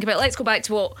time to think about. Let's go back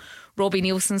to what Robbie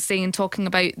Nielsen's saying, talking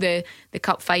about the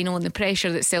cup final and the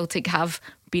pressure that Celtic have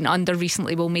been under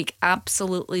recently will make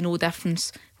absolutely no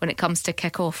difference when it comes to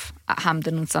kick-off at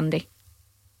Hampden on Sunday.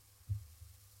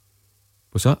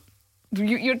 What's that?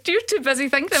 You're too busy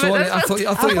thinking Sorry, about this.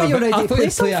 I thought you were ready to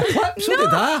play a clip. So No.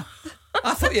 did I.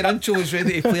 I thought your intro was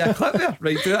ready to play a clip there.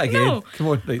 Right, do it again. No. Come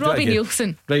on, right, do it Robbie again.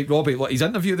 Nielsen. Right, Robbie, what, his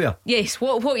interview there? Yes,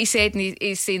 what he said, and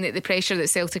he's saying that the pressure that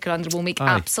Celtic are under will make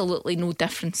absolutely no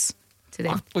difference to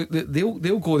them. Look,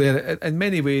 they'll go there in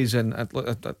many ways, and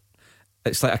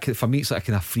it's like for me, it's like a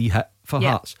kind of free hit for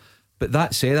Hearts. But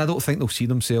that said, I don't think they'll see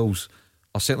themselves,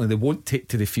 or certainly they won't take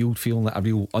to the field feeling like a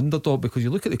real underdog, because you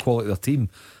look at the quality of their team,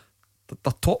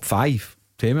 they're top 5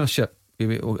 Premiership.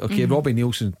 Okay, Robbie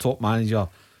Nielsen, top manager,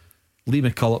 Lee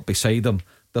McCulloch beside him.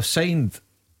 They've signed,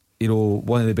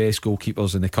 one of the best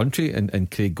goalkeepers in the country, in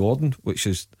Craig Gordon, which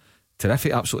is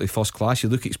terrific, absolutely first class. You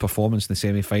look at his performance in the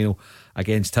semi-final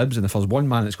against Hibs, and if there's one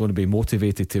man that's going to be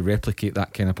motivated to replicate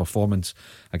that kind of performance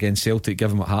against Celtic,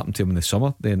 given what happened to him in the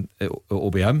summer, then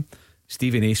it'll be him.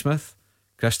 Stephen A. Smith,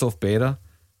 Christoph Berra,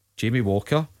 Jamie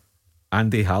Walker,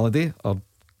 Andy Halliday, our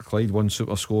Clyde One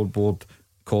Super Scoreboard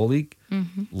colleague,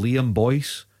 Liam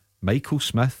Boyce, Michael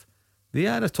Smith. They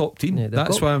are a top team. Yeah,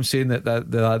 that's why I'm saying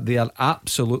that they are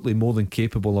absolutely more than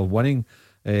capable of winning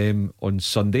on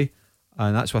Sunday.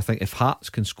 And that's why I think if Hearts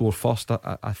can score first,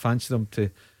 I fancy them to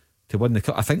win the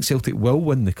cup. I think Celtic will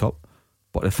win the cup,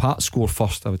 but if Hearts score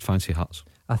first, I would fancy Hearts.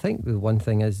 I think the one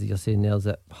thing is that you're saying there is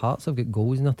that Hearts have got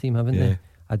goals in their team, haven't they?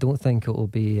 I don't think it will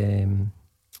be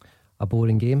a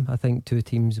boring game. I think two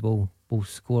teams will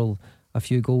score a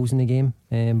few goals in the game,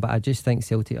 but I just think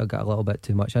Celtic have got a little bit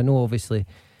too much. I know obviously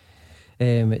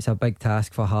it's a big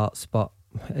task for Hearts,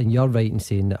 and you're right in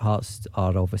saying that Hearts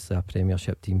are obviously a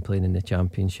Premiership team playing in the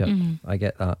Championship. I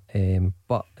get that,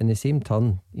 but in the same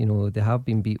turn, they have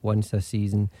been beat once this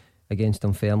season against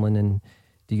Dunfermline. And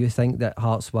do you think that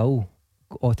Hearts will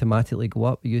automatically go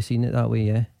up? Are you seeing it that way?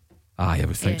 Yeah. I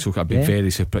would think so. I'd be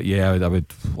very surprised. Yeah, I would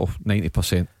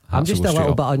 90%. I'm just a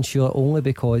little bit unsure, only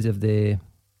because of the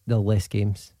less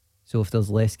games. So if there's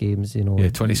less games,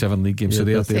 27 league games, so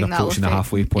they're approaching the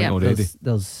halfway point already.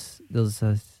 There's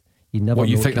you never. What,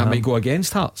 you think that might go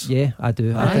against Hearts? Yeah, I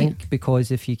do. I think because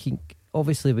if you can,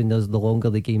 obviously when there's the longer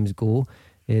the games go,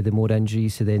 the more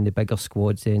injuries, so then the bigger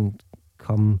squads then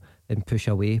come and push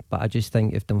away. But I just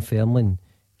think if Dunfermline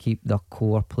keep their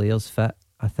core players fit,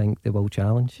 I think they will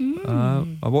challenge. I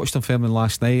watched Dunfermline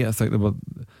last night. I think they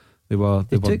were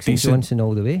took decent. St Johnstone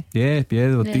all the way. Yeah,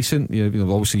 they were decent.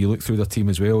 Obviously you look through their team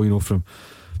as well.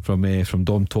 From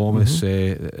Dom Thomas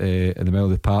in the middle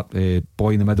of the park,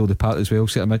 boy in the middle of the park as well,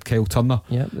 centre mid Kyle Turner.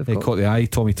 Yeah, caught the eye,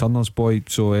 Tommy Turner's boy.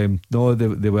 So no,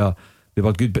 they were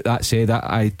good. But that said,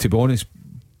 to be honest,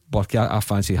 Burke, I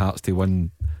fancy Hearts to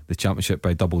win the Championship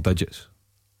by double digits.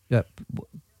 Yep.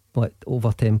 What,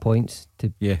 over 10 points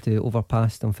to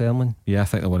overpass Dunfermline? Yeah, I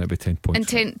think they win it by 10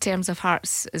 points. In terms of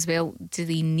Hearts as well, do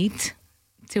they need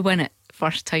to win it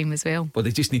first time as well? Well,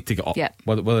 they just need to get up. Yep.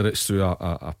 Whether it's through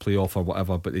a playoff or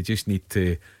whatever, but they just need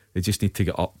to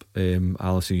get up.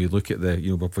 Alison, you look at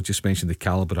we've just mentioned the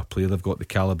calibre of player they've got, the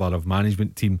calibre of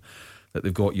management team that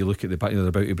they've got. You look at they're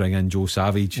about to bring in Joe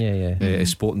Savage as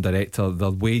sporting director.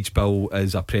 Their wage bill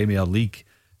is a Premier League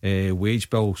wage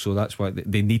bill, so that's why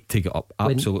they need to get up.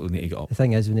 Absolutely need to get up. The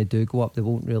thing is, when they do go up, they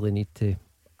won't really need to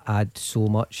add so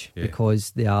much because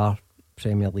they are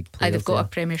Premier League players. They've got a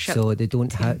Premiership, so they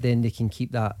don't have. Then they can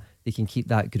keep that they can keep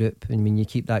that group. And when you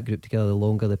keep that group together, the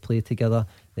longer they play together,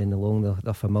 then the longer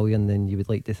they're familiar, and then you would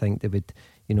like to think they would,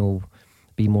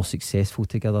 be more successful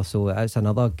together. So it's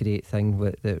another great thing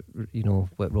that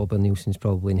what Robert Nielsen's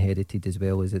probably inherited as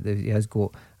well, is that he has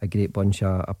got a great bunch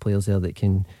of players there that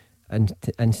can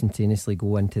instantaneously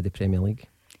go into the Premier League.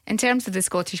 In terms of the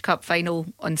Scottish Cup final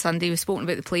on Sunday, we've spoken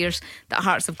about the players that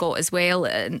Hearts have got as well,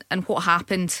 and what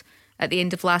happened at the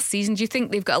end of last season. Do you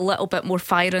think they've got a little bit more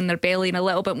fire in their belly and a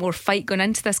little bit more fight going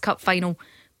into this cup final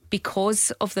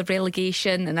because of the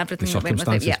relegation and everything that went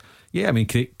with it? Yeah, I mean,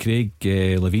 Craig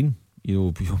Levine,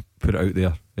 put it out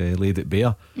there, laid it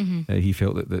bare. He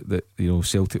felt that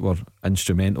Celtic were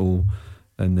instrumental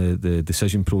in the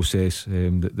decision process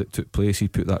that took place. He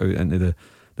put that out into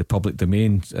the public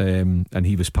domain, and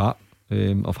he was part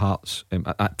of Hearts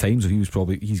at times.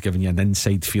 He's giving you an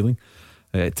inside feeling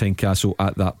at Tynecastle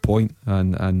at that point,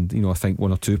 and I think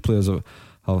one or two players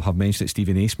have mentioned it.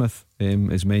 Stephen A. Smith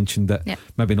has mentioned that,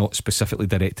 maybe not specifically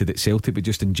directed at Celtic, but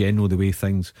just in general the way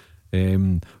things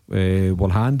were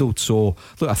handled. So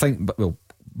look, I think,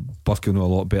 Burke will know a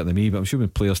lot better than me, but I'm sure when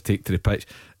players take to the pitch,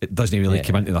 it doesn't really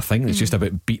come into their thing. It's just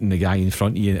about beating the guy in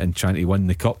front of you and trying to win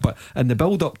the cup. But in the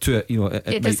build up to it,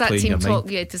 it does might play in your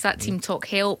mind. Does that team talk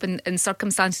help in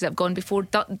circumstances that have gone before?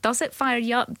 Does it fire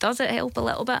you up? Does it help a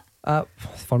little bit?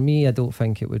 For me, I don't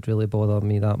think it would really bother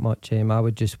me that much. I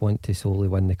would just want to solely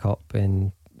win the cup,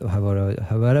 and however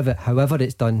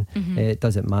it's done, it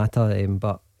doesn't matter.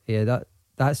 But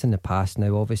that's in the past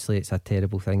now. Obviously, it's a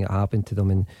terrible thing that happened to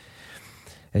them,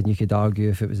 and you could argue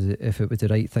if it was the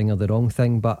right thing or the wrong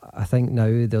thing. But I think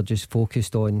now they're just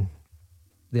focused on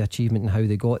the achievement and how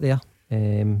they got there,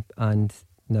 and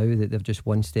now that they're just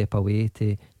one step away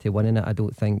to winning it, I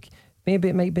don't think. Maybe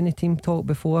it might have been a team talk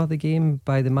before the game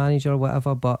by the manager or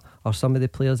whatever, or some of the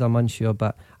players, I'm unsure,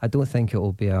 but I don't think it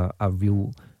will be a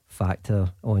real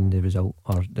factor on the result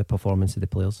or the performance of the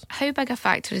players. How big a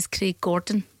factor is Craig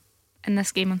Gordon in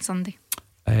this game on Sunday?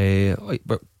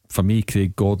 But for me,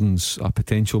 Craig Gordon's a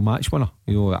potential match winner.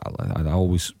 I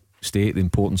always state the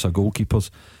importance of goalkeepers.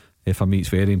 For me, it's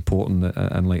very important,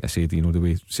 and like I said, the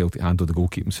way Celtic handled the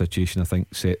goalkeeping situation, I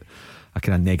think set a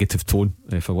kind of negative tone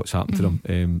for what's happened to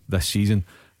them this season.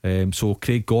 So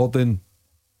Craig Gordon,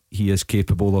 he is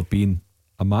capable of being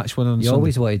a match winner. You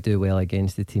always want to do well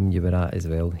against the team you were at as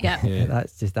well. Yeah.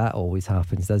 that always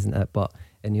happens, doesn't it?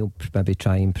 And he'll maybe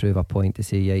try and prove a point to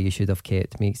say, yeah, you should have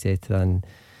kept me, etc.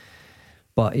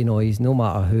 But he's, no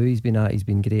matter who he's been at, he's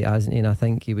been great, hasn't he? And I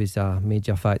think he was a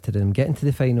major factor in him getting to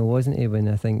the final, wasn't he? When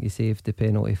I think he saved the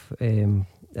penalty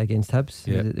against Hibs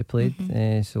that they played.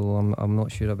 So I'm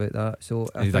not sure about that. So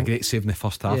he did a great save in the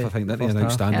first half. I think that an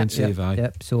outstanding save.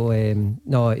 Yep. So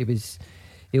no, it was.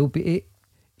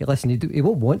 Listen, he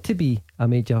won't want to be a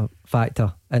major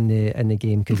factor in the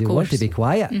game because he'll want to be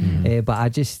quiet.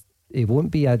 But he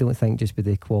won't be, I don't think, just with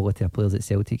the quality of players that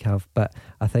Celtic have. But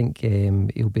I think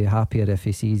he'll be happier if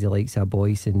he sees the likes of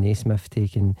Boyce and Naismith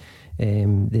taking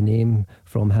the name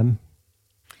from him.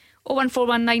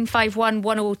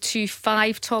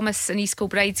 01419511025. Thomas in East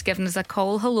Kilbride's given us a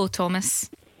call. Hello,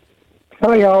 Thomas.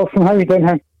 Hi, Alison. How are you doing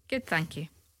here? Good, thank you.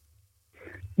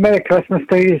 Merry Christmas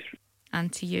to you.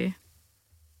 And to you.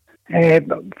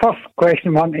 First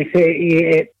question I want to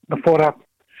say before I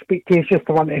speak to you, just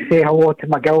I want to say hello to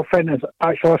my girlfriend who's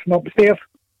actually listening upstairs.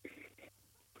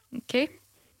 Okay.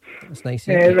 That's nice.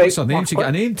 What's her name? She got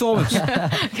a name, Thomas?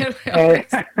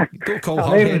 Don't call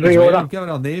her name as well. Give her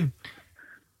her name.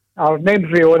 Her name's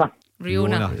Riona.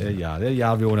 Riona. There you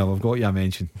are, Riona. We've got you a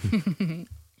mention.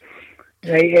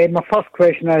 Right. My first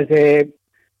question is,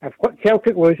 if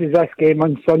Celtic loses this game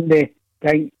on Sunday,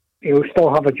 then he'll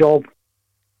still have a job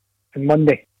on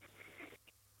Monday.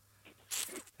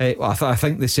 Well, I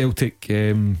think the Celtic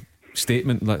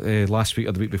statement last week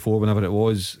or the week before, whenever it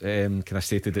was, kind of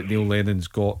stated that Neil Lennon's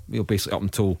got basically up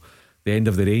until the end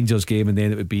of the Rangers game, and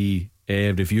then it would be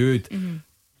reviewed.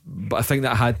 But I think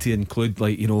that had to include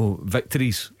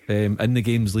victories in the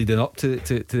games leading up to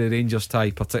the Rangers tie,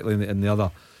 particularly in the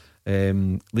other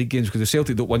league games, because the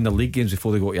Celtic don't win the league games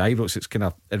before they go to Ibrox. It's kind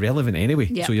of irrelevant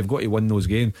anyway. So you've got to win those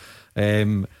games.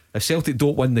 If Celtic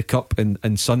don't win the cup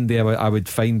on Sunday, I would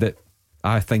find that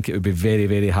I think it would be very,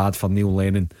 very hard for Neil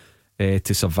Lennon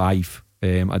to survive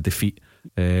a defeat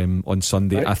on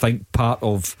Sunday. Right. I think part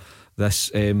of this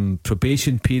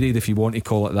probation period, if you want to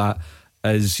call it that,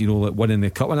 is like winning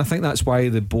the cup, and I think that's why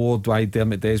the board, why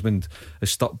Dermot Desmond is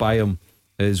stuck by him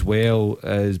as well,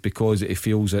 is because he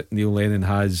feels that Neil Lennon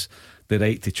has the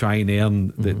right to try and earn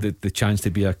the chance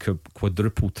to be a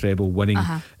quadruple treble winning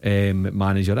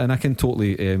manager, and I can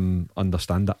totally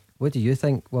understand that. What do you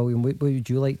think, William? What would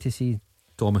you like to see?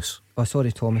 Thomas. Oh,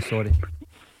 sorry, Thomas. Sorry.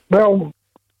 Well,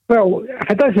 if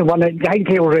he doesn't win it, do you think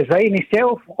he'll resign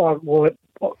himself, or will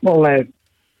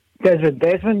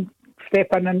Desmond step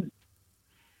in and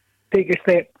take a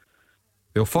step?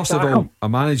 Well, first of all, a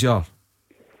manager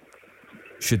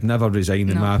should never resign,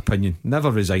 in my opinion.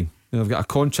 Never resign. I've got a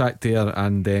contract there,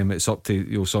 and it's up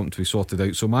to something to be sorted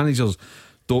out. So managers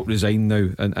don't resign now,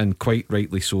 and quite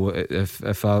rightly so. If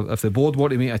the board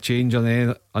want to make a change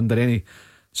under any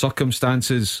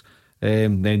circumstances,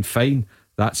 then fine,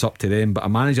 that's up to them. But a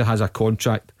manager has a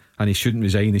contract, and he shouldn't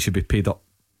resign. He should be paid up.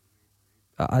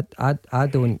 I'm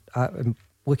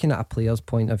looking at a player's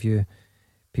point of view.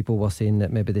 People were saying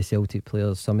that maybe the Celtic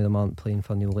players, some of them aren't playing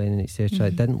for Neil Lennon, etc.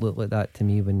 It didn't look like that to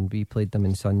me when we played them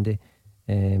on Sunday.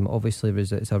 Obviously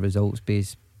it's a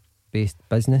results-based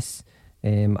business.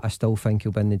 I still think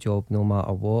he'll win the job no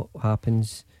matter what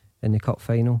happens in the cup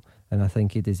final, and I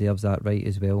think he deserves that right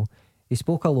as well. He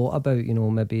spoke a lot about,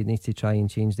 maybe he needs to try and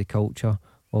change the culture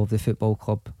of the football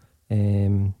club,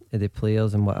 the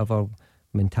players and whatever,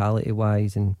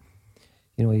 mentality-wise, and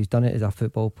he's done it as a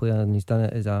football player, and he's done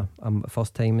it as a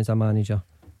first time as a manager,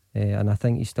 and I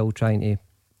think he's still trying to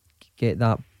get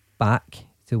that back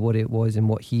to what it was and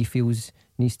what he feels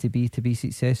needs to be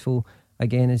successful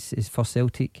again is for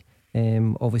Celtic.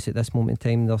 Obviously at this moment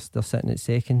in time they're sitting at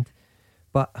second,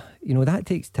 but that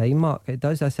takes time, Mark. It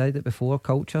does. I said it before,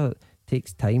 culture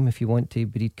takes time if you want to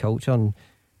breed culture. And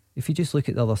if you just look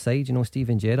at the other side,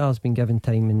 Steven Gerrard's been given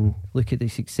time, and look at the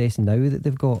success now that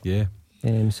they've got.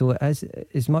 So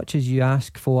as much as you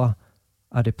ask for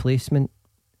a replacement,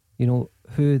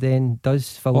 who then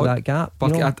does fill that gap?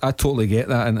 But I totally get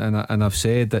that, and I've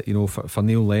said that for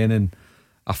Neil Lennon,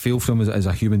 I feel for him as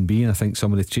a human being. I think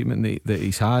some of the treatment that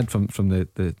he's had from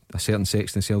a certain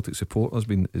section of Celtic supporters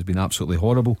has been absolutely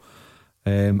horrible,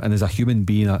 and as a human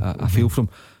being I feel for him.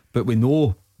 But we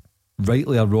know,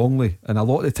 rightly or wrongly, and a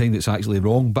lot of the time it's actually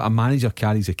wrong, but a manager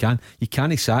carries a can. You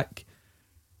can't sack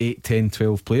 8, 10,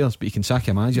 12 players, but you can sack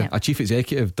a manager. A chief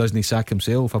executive doesn't sack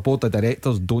himself. A board of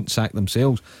directors don't sack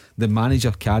themselves. The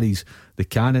manager carries the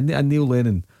can, and Neil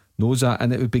Lennon knows that.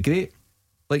 And it would be great,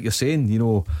 like you're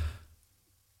saying,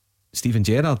 Steven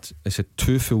Gerrard has had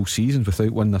 2 full seasons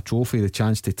without winning a trophy, the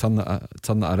chance to turn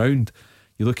it around.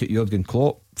 You look at Jurgen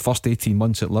Klopp, first 18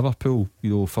 months at Liverpool,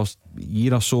 first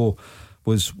year or so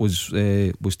was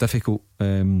difficult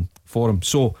for him.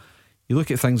 So you look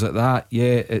at things like that.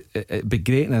 It'd be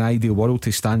great in an ideal world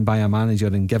to stand by a manager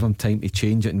and give him time to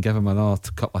change it and give him another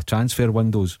couple of transfer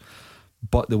windows.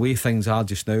 But the way things are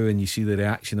just now, and you see the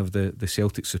reaction of the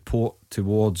Celtic support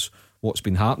towards what's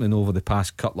been happening over the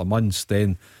past couple of months,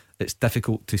 then it's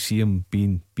difficult to see him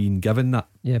being given that.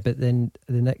 Yeah, but then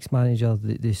the next manager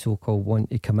they so-called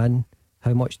want to come in,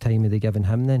 how much time are they giving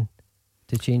him then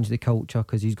to change the culture?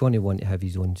 Because he's going to want to have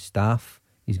his own staff,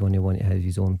 he's going to want to have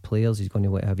his own players, he's going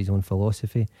to want to have his own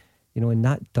philosophy, and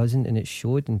that doesn't, and it's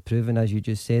showed and proven, as you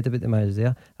just said about the managers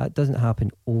there, that doesn't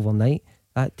happen overnight.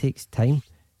 That takes time.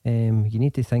 You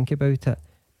need to think about it,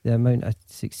 the amount of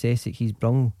success that he's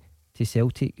brought to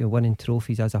Celtic, winning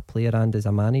trophies as a player and as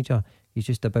a manager. He's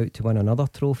just about to win another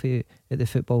trophy at the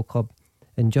football club,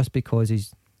 and just because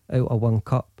he's out of one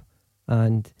cup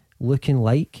and looking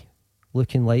like,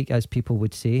 as people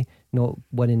would say, not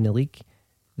winning the league,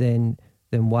 then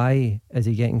why is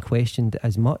he getting questioned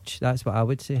as much? That's what I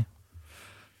would say.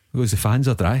 Because the fans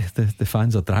are the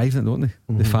fans are driving it, don't they?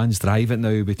 Mm-hmm. The fans drive it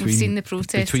now between. We've seen the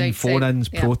protests, between phone-ins,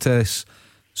 protests,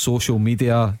 social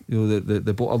media.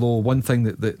 Although one thing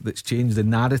that's changed, the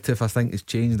narrative I think has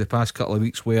changed the past couple of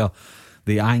weeks, where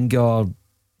the anger,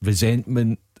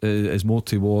 resentment is more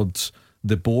towards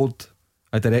the board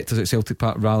of directors at Celtic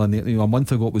Park rather than a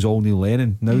month ago it was all Neil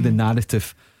Lennon. Now the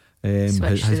narrative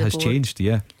has changed,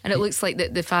 and it looks like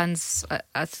the fans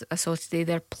I saw today,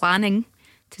 they're planning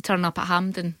to turn up at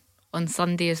Hampden on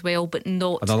Sunday as well, but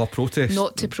not another protest,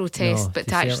 not to protest, but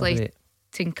to actually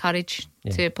to encourage,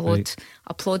 to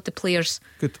applaud the players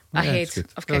ahead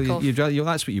of kick-off.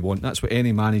 That's what you want. That's what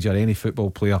any manager, any football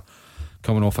player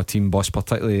coming off a team bus,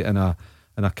 particularly in a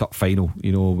cup final,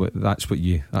 that's what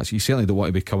you certainly don't want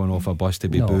to be coming off a bus to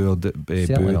be booed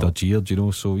or jeered,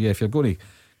 so if you're going to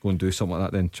go and do something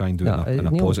like that, then try and do it in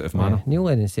a positive manner. Neil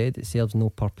Lennon said it serves no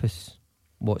purpose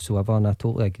whatsoever, and I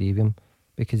totally agree with him,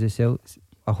 because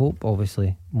I hope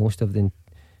obviously most of the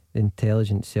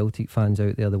intelligent Celtic fans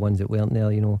out there, the ones that weren't there,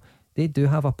 they do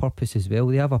have a purpose as well.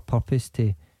 They have a purpose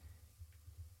to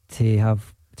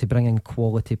bring in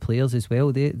quality players as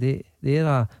well. They're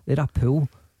a pool.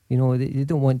 They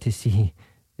don't want to see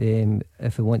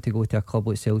if they want to go to a club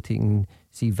like Celtic and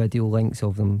see video links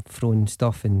of them throwing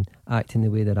stuff and acting the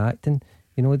way they're acting.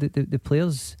 The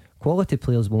players, quality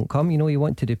players won't come. You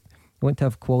want to want to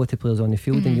have quality players on the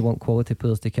field, and you want quality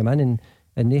players to come in,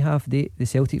 and the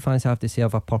Celtic fans have to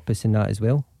serve a purpose in that as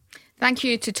well. Thank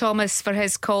you to Thomas for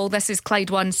his call. This is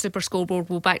Clyde 1 Super Scoreboard.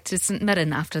 We'll back to St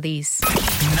Mirren after these.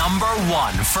 Number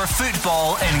 1 for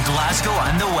football in Glasgow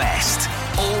and the West.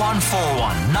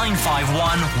 0141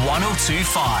 951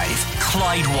 1025.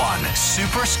 Clyde 1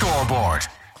 Super Scoreboard.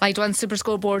 Clyde 1 Super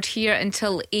Scoreboard here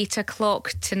until 8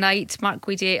 o'clock tonight. Mark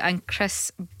Guidi and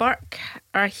Chris Burke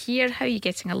are here. How are you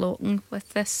getting along with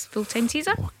this full-time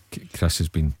teaser? Chris has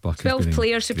been 12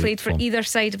 players who played for either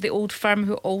side of the Old Firm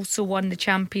who also won the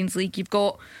Champions League. You've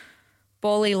got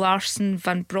Bolly, Larsson,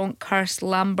 Van Bronckhorst,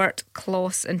 Lambert,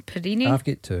 Kloss and Perini. I've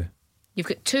got 2. You've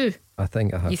got 2? I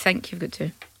think I have. You think you've got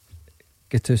 2?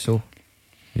 Get 2, so.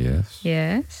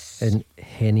 Yes. And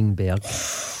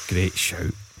Henningberg. Great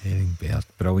shout. Henningberg.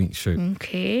 Brilliant shout.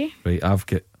 Okay. Right, I've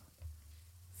got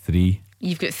 3.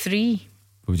 You've got 3.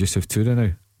 We just have 2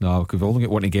 now. No, we've only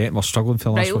got 1 to get and we're struggling for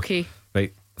the last Right, okay.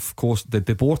 Right, of course, the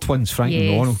Boar twins, Frank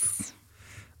and Ronald.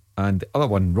 And the other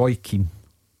one, Roy Keane.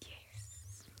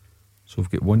 Yes. So we've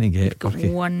got 1 to get. We've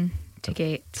got 1 to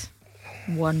get.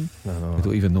 1. No. I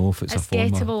don't even know if it's a former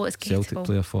gettable. Celtic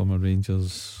player, former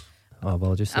Rangers. Oh,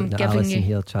 well, just I'm giving Alison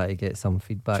here try to get some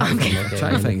feedback. I'm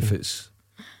trying to think if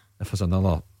there's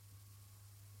another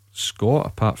Scot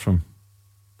apart from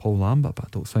Paul Lambert, but I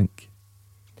don't think.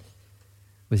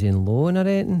 Was he in loan or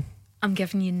anything? I'm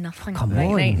giving you nothing. Come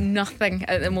on. Right, nothing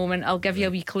at the moment. I'll give you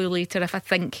a wee clue later if I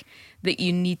think that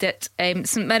you need it.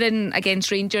 St Mirren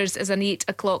against Rangers is an 8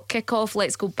 o'clock kickoff.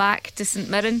 Let's go back to St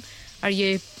Mirren. Are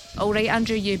you alright,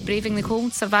 Andrew? Are you braving the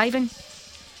cold, surviving?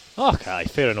 Okay,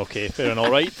 fair and okay, fair and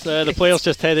alright. The players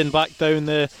just heading back down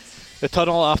the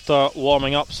tunnel after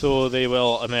warming up, so they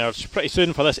will emerge pretty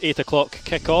soon for this 8 o'clock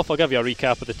kick-off. I'll give you a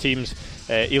recap of the teams.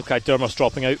 Ilkay Durmaz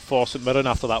dropping out for St Mirren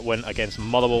after that win against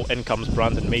Motherwell. In comes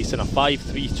Brandon Mason, a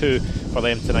 5-3-2 for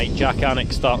them tonight. Jack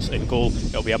Annick starts in goal.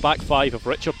 It'll be a back 5 of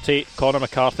Richard Tate, Conor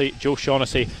McCarthy, Joe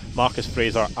Shaughnessy, Marcus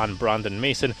Fraser and Brandon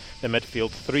Mason. The midfield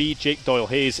 3, Jake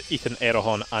Doyle-Hayes, Ethan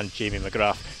Errahon and Jamie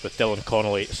McGrath, with Dylan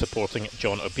Connolly supporting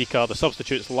John Obika. The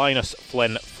substitutes: Linus,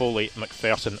 Flynn, Foley,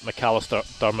 McPherson, McAllister,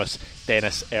 Durmaz,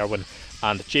 Dennis, Irwin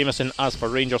and Jameson. As for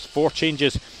Rangers, 4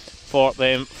 changes for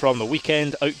them from the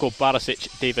weekend. Out go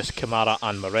Barisic, Davis, Kamara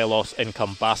and Morelos. In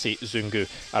come Bassi, Zungu,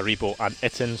 Aribo and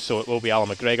Itten. So it will be Alan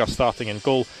McGregor starting in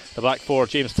goal. The back 4,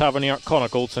 James Tavernier, Connor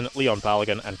Goldson, Leon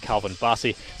Balogun and Calvin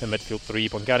Bassi. The midfield 3,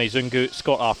 Bongani Zungu,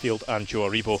 Scott Arfield and Joe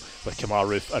Aribo, with Kamar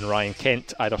Roof and Ryan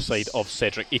Kent either side of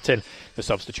Cedric Eaton. The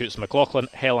substitutes: McLaughlin,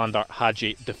 Helander,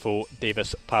 Hadji, Defoe,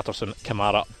 Davis, Patterson,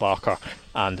 Kamara, Barker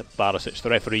and Barisic. The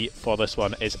referee for this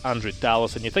one is Andrew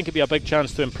Dallas, and you think it'd be a big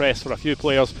chance to impress for a few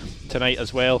players tonight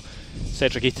as well.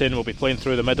 Cedric Eaton will be playing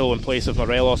through the middle in place of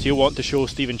Morelos. He'll want to show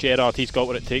Steven Gerrard he's got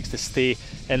what it takes to stay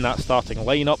in that starting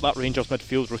lineup. That Rangers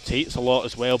midfield rotates a lot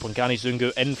as well. Bongani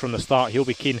Zungu in from the start. He'll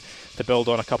be keen to build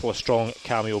on a couple of strong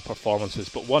cameo performances,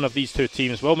 but one of these two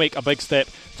teams will make a big step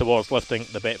towards lifting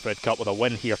the Betfred Cup with a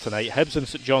win here tonight. Hibs and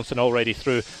St Johnstone already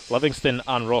through. Livingston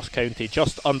and Ross County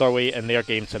just underway in their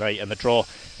game tonight, and the draw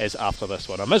is after this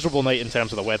one. A miserable night in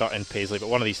terms of the weather in Paisley, but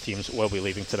one of these teams will be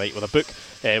leaving tonight with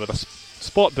a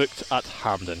spot booked at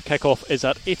Hampden. Kick-off is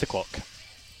at 8 o'clock.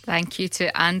 Thank you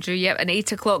to Andrew. Yep, an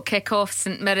 8 o'clock kick-off,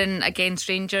 St Mirren against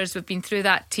Rangers. We've been through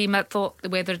that team. I thought the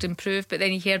weather had improved, but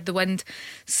then you heard the wind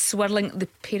swirling. The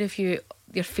pair of you,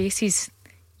 your faces,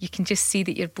 you can just see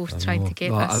that you're both trying to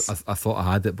get this. I thought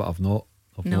I had it, but I've not.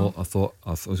 I thought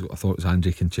it was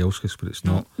Andrei Kanchelskis, but it's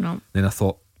not. No. Then I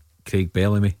thought Craig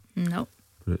Bellamy. No.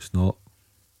 But it's not.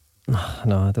 No,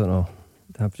 I don't know.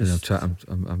 I'm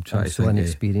trying to so think.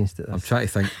 Inexperienced at this. I'm trying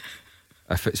to think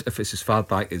if it's as far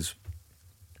back as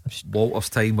Walter's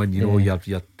time when you know your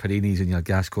Perinis and your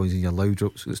Gascoignes and your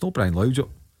Laudrups. It's not Brian Laudrup.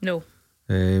 No.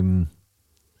 We're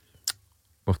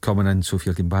coming in, so if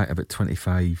you're going back about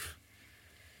 25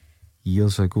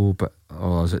 years ago, but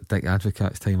is it Dick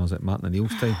Advocate's time or is it Martin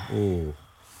O'Neill's time? Oh,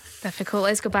 difficult.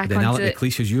 Let's go back then on Alec to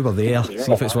McLeish, as you were there.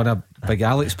 See if it's one of Big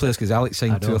Alec's players, because Alec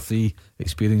signed 2 or 3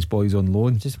 experienced boys on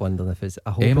loan. Just wondering if it's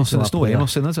Emerson. It's not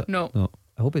Emerson, is it? No.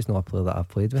 I hope it's not a player that I've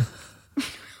played with.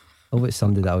 I hope it's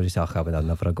somebody that I was just I would have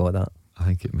never got that. I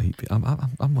think it might be. I'm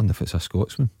wondering if it's a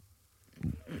Scotsman.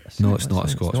 No, it's not a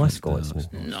Scotsman. It's not a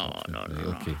Scotsman. No.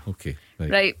 Okay.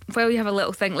 Right. Well, you have a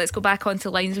little think. Let's go back onto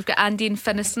lines. We've got Andy in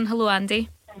Finniston. Hello, Andy.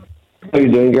 How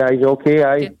you doing, guys? Okay,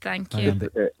 aye. Good, thank you.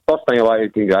 First thing I want to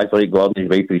congratulate Gordon, he's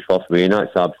right for his first win.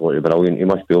 That's absolutely brilliant. He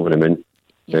must be over the moon.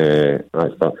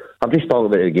 I'm just talking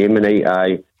about the game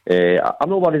tonight. I'm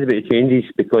not worried about the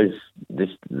changes because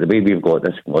the way we've got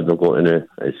this squad we've got in it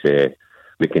is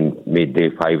we can make day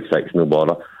 5, 6 no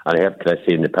bother. And I heard Chris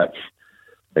saying the pitch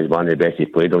is one of the best he's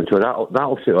played on. So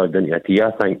that'll suit us into a tee,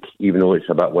 I think, even though it's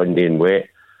a bit windy and wet.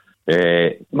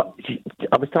 I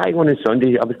was trying on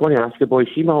Sunday. I was going to ask you, boys,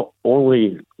 see my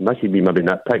only, this would be maybe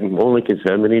nitpicking, only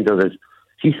concern with Rangers is,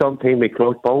 see sometimes with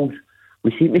cross balls,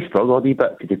 we seem to struggle a wee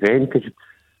bit to defend, because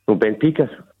Benfica,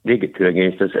 they get two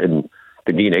against us, and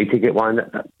the United get one.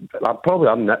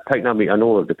 I'm nitpicking, I mean, I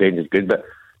know the defence is good, but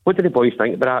what do the boys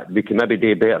think about that? We can maybe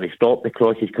do better to stop the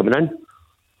crosses coming in.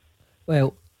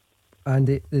 Well,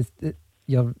 and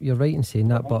you're right in saying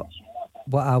that, but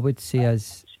what I would say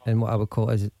is, and what I would call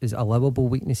is allowable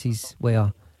weaknesses,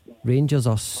 where Rangers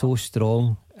are so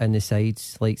strong in the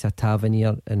sides like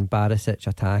Tavernier and Barisic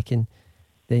attacking,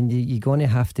 then you're going to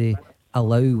have to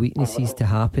allow weaknesses to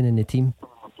happen in the team,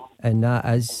 and that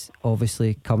is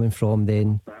obviously coming from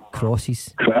then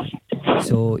crosses.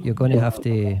 So you're going to have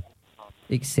to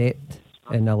accept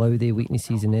and allow the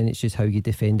weaknesses, and then it's just how you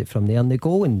defend it from there. And the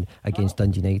goal against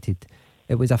Dundee United,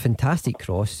 it was a fantastic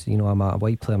cross. You know, I'm a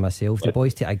wide player myself. The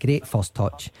boys take a great first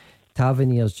touch.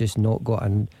 Tavernier's just not got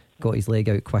his leg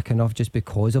out quick enough just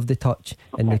because of the touch,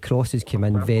 and the crosses came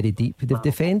in very deep. They've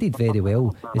defended very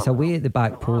well. It's away at the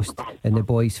back post, and the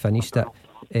boys finished it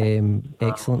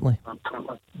excellently.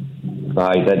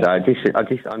 I did.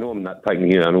 I know I'm not picking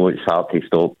here. I know it's hard to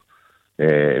stop,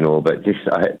 but just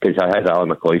because I heard Alan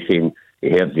McCoy saying he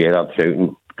heard Gerrard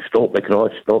shouting, "Stop the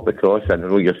cross, stop the cross," and I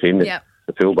know you're saying that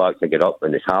the fullbacks to get up,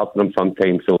 and it's hard for them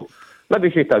sometimes. So maybe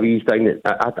it's just a wee thing that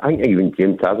I think even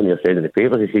James Tavernier said in the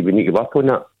papers. He said we need to work on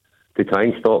that to try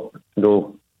and stop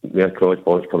where cross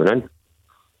balls coming in.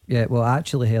 Yeah, well, I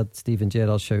actually heard Steven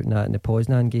Gerrard shouting that in the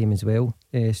Poznan game as well.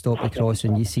 Stop the cross,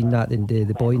 and you seen that. And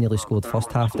the boy nearly scored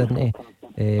first half, didn't he?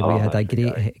 We had a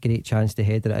great chance to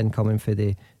header it in coming for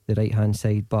the right hand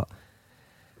side, but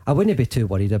I wouldn't be too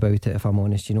worried about it, if I'm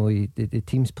honest. You know, the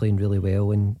team's playing really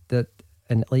well, and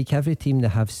like every team, they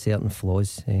have certain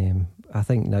flaws. I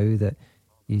think now that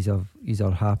you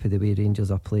are happy the way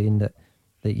Rangers are playing, that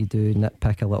you do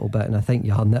nitpick a little bit, and I think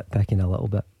you are nitpicking a little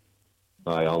bit.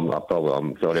 I'm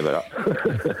sorry about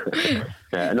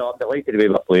that. No, I'm delighted the way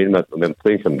we're playing. We've been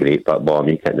playing some great football. I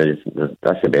mean,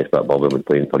 that's the best football we've been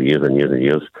playing for years and years and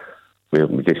years. We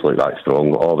just look that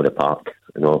strong all over the park,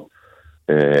 you know.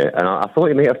 And I thought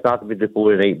he might have started with the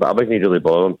four tonight, but I wasn't really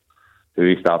bothered who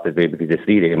he started with, because the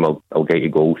three of them will get you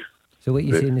goals. So what are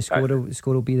you saying the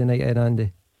score will be the night,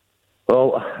 Andy?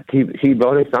 Well, to be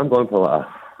honest, I'm going for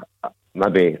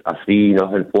maybe a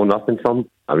 3-0, 4-0 something.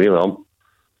 I really am.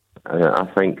 I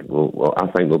think we'll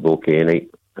be okay tonight.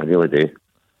 I really do.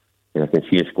 And I can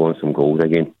see us scoring some goals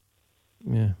again.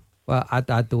 Yeah. Well, I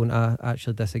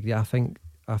actually disagree. I think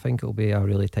it'll be a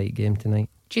really tight game tonight.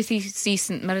 Do you see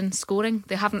St Mirren scoring?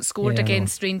 They haven't scored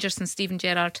against Rangers since Steven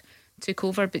Gerrard took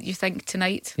over, but you think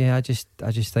tonight? Yeah, I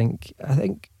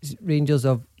think Rangers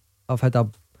have had a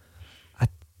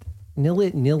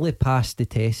nearly passed the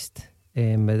test.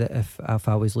 If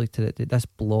I was looked at it, this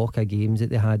block of games that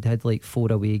they had like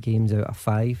 4 away games out of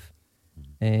 5,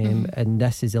 and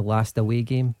this is the last away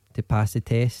game to pass the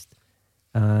test.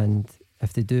 And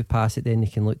if they do pass it, then they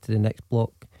can look to the next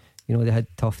block. You know, they had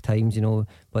tough times, you know,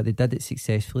 but they did it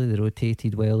successfully. They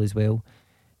rotated well as well.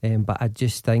 But I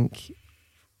just think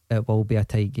it will be a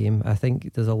tight game. I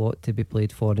think there's a lot to be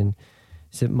played for, and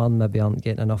St Mirren maybe aren't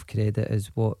getting enough credit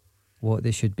as what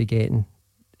they should be getting.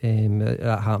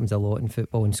 That happens a lot in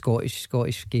football, and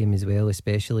Scottish game as well,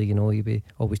 especially. You know, you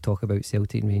always talk about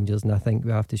Celtic and Rangers, and I think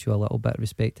we have to show a little bit of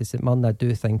respect to St Mirren. I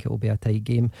do think it will be a tight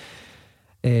game.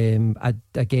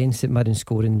 Again, St Mirren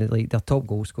scoring, like their top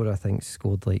goal scorer, I think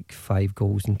scored like 5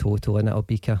 goals in total in it,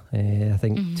 Albika. I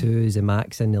think 2 is the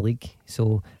max in the league,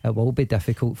 so it will be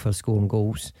difficult for scoring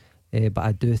goals. But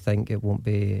I do think it won't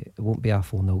be a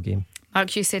 4-0 game.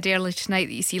 Mark, you said earlier tonight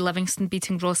that you see Livingston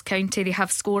beating Ross County. They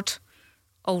have scored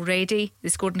already. They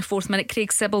scored in the 4th minute.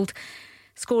 Craig Sibbald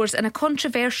scores in a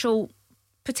controversial,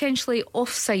 potentially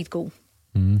offside goal.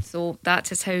 So that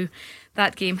is how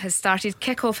that game has started.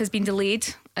 Kick-off has been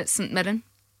delayed at St Mirren.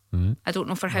 I don't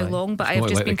know for how long, but I have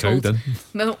just been told.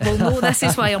 Well, no, this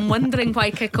is why I'm wondering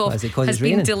why kick-off has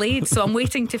been delayed. So I'm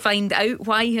waiting to find out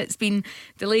why it's been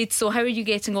delayed. So how are you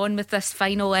getting on with this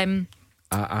final name?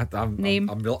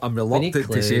 I'm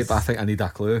reluctant to say it, but I think I need a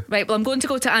clue. Right, well, I'm going to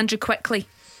go to Andrew quickly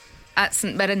at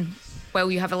St Mirren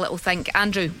while you have a little think.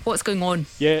 Andrew, what's going on?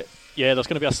 Yeah, there's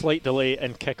going to be a slight delay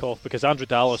in kick-off because Andrew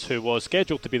Dallas, who was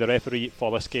scheduled to be the referee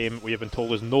for this game, we have been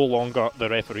told is no longer the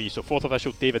referee. So 4th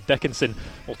official David Dickinson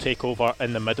will take over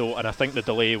in the middle, and I think the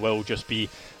delay will just be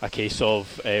a case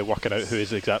of working out who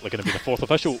is exactly going to be the 4th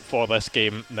official for this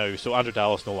game now. So Andrew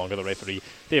Dallas no longer the referee.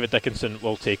 David Dickinson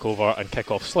will take over, and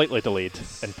kick-off slightly delayed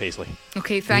in Paisley.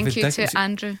 Okay, thank you to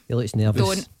Andrew. He looks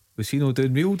nervous. Was he not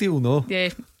doing real deal? No. Yeah,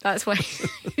 that's why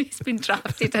he's been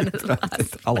drafted in at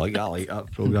last. I like that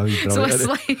programme. So a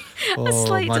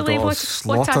slight delay. What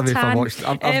a tan.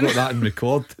 I've got that in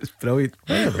record. It's brilliant.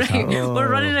 Right, we're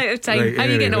running out of time. Right, How are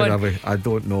you getting on? I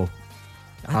don't know.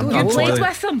 You played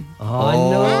with him.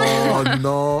 Oh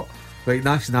no. Right,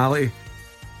 nationality.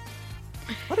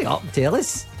 Hurry up, tell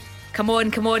us. Come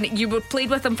on. You were played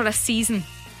with him for a season.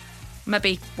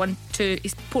 Maybe 1, 2.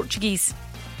 He's Portuguese.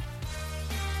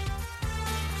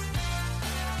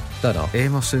 Don't know.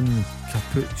 Emerson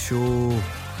Capucho.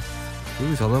 Who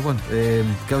was the other one?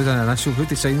 Give us an initial. Who'd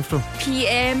they sign from?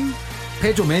 PM.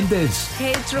 Pedro Mendes.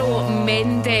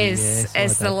 Mendes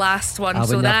is the last one.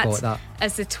 So that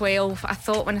is the 12. I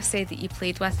thought when I said that you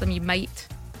played with him, you might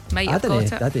have got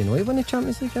it. I didn't know he won the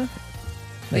Champions League.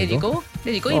 There you go.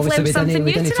 You've Obviously learned something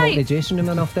we new didn't talk in tonight. the dressing room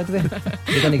enough, did we?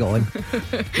 We didn't go on.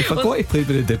 We forgot he played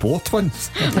with the Debord twins.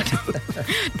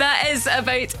 That is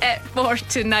about it for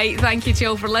tonight. Thank you to you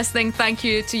all for listening. Thank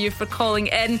you to you for calling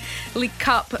in. League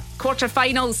Cup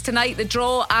quarter-finals tonight. The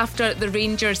draw after the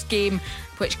Rangers game,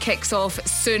 which kicks off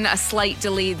soon. A slight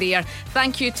delay there.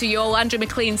 Thank you to you all. Andrew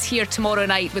McLean's here tomorrow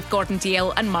night with Gordon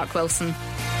Dalziel and Mark Wilson.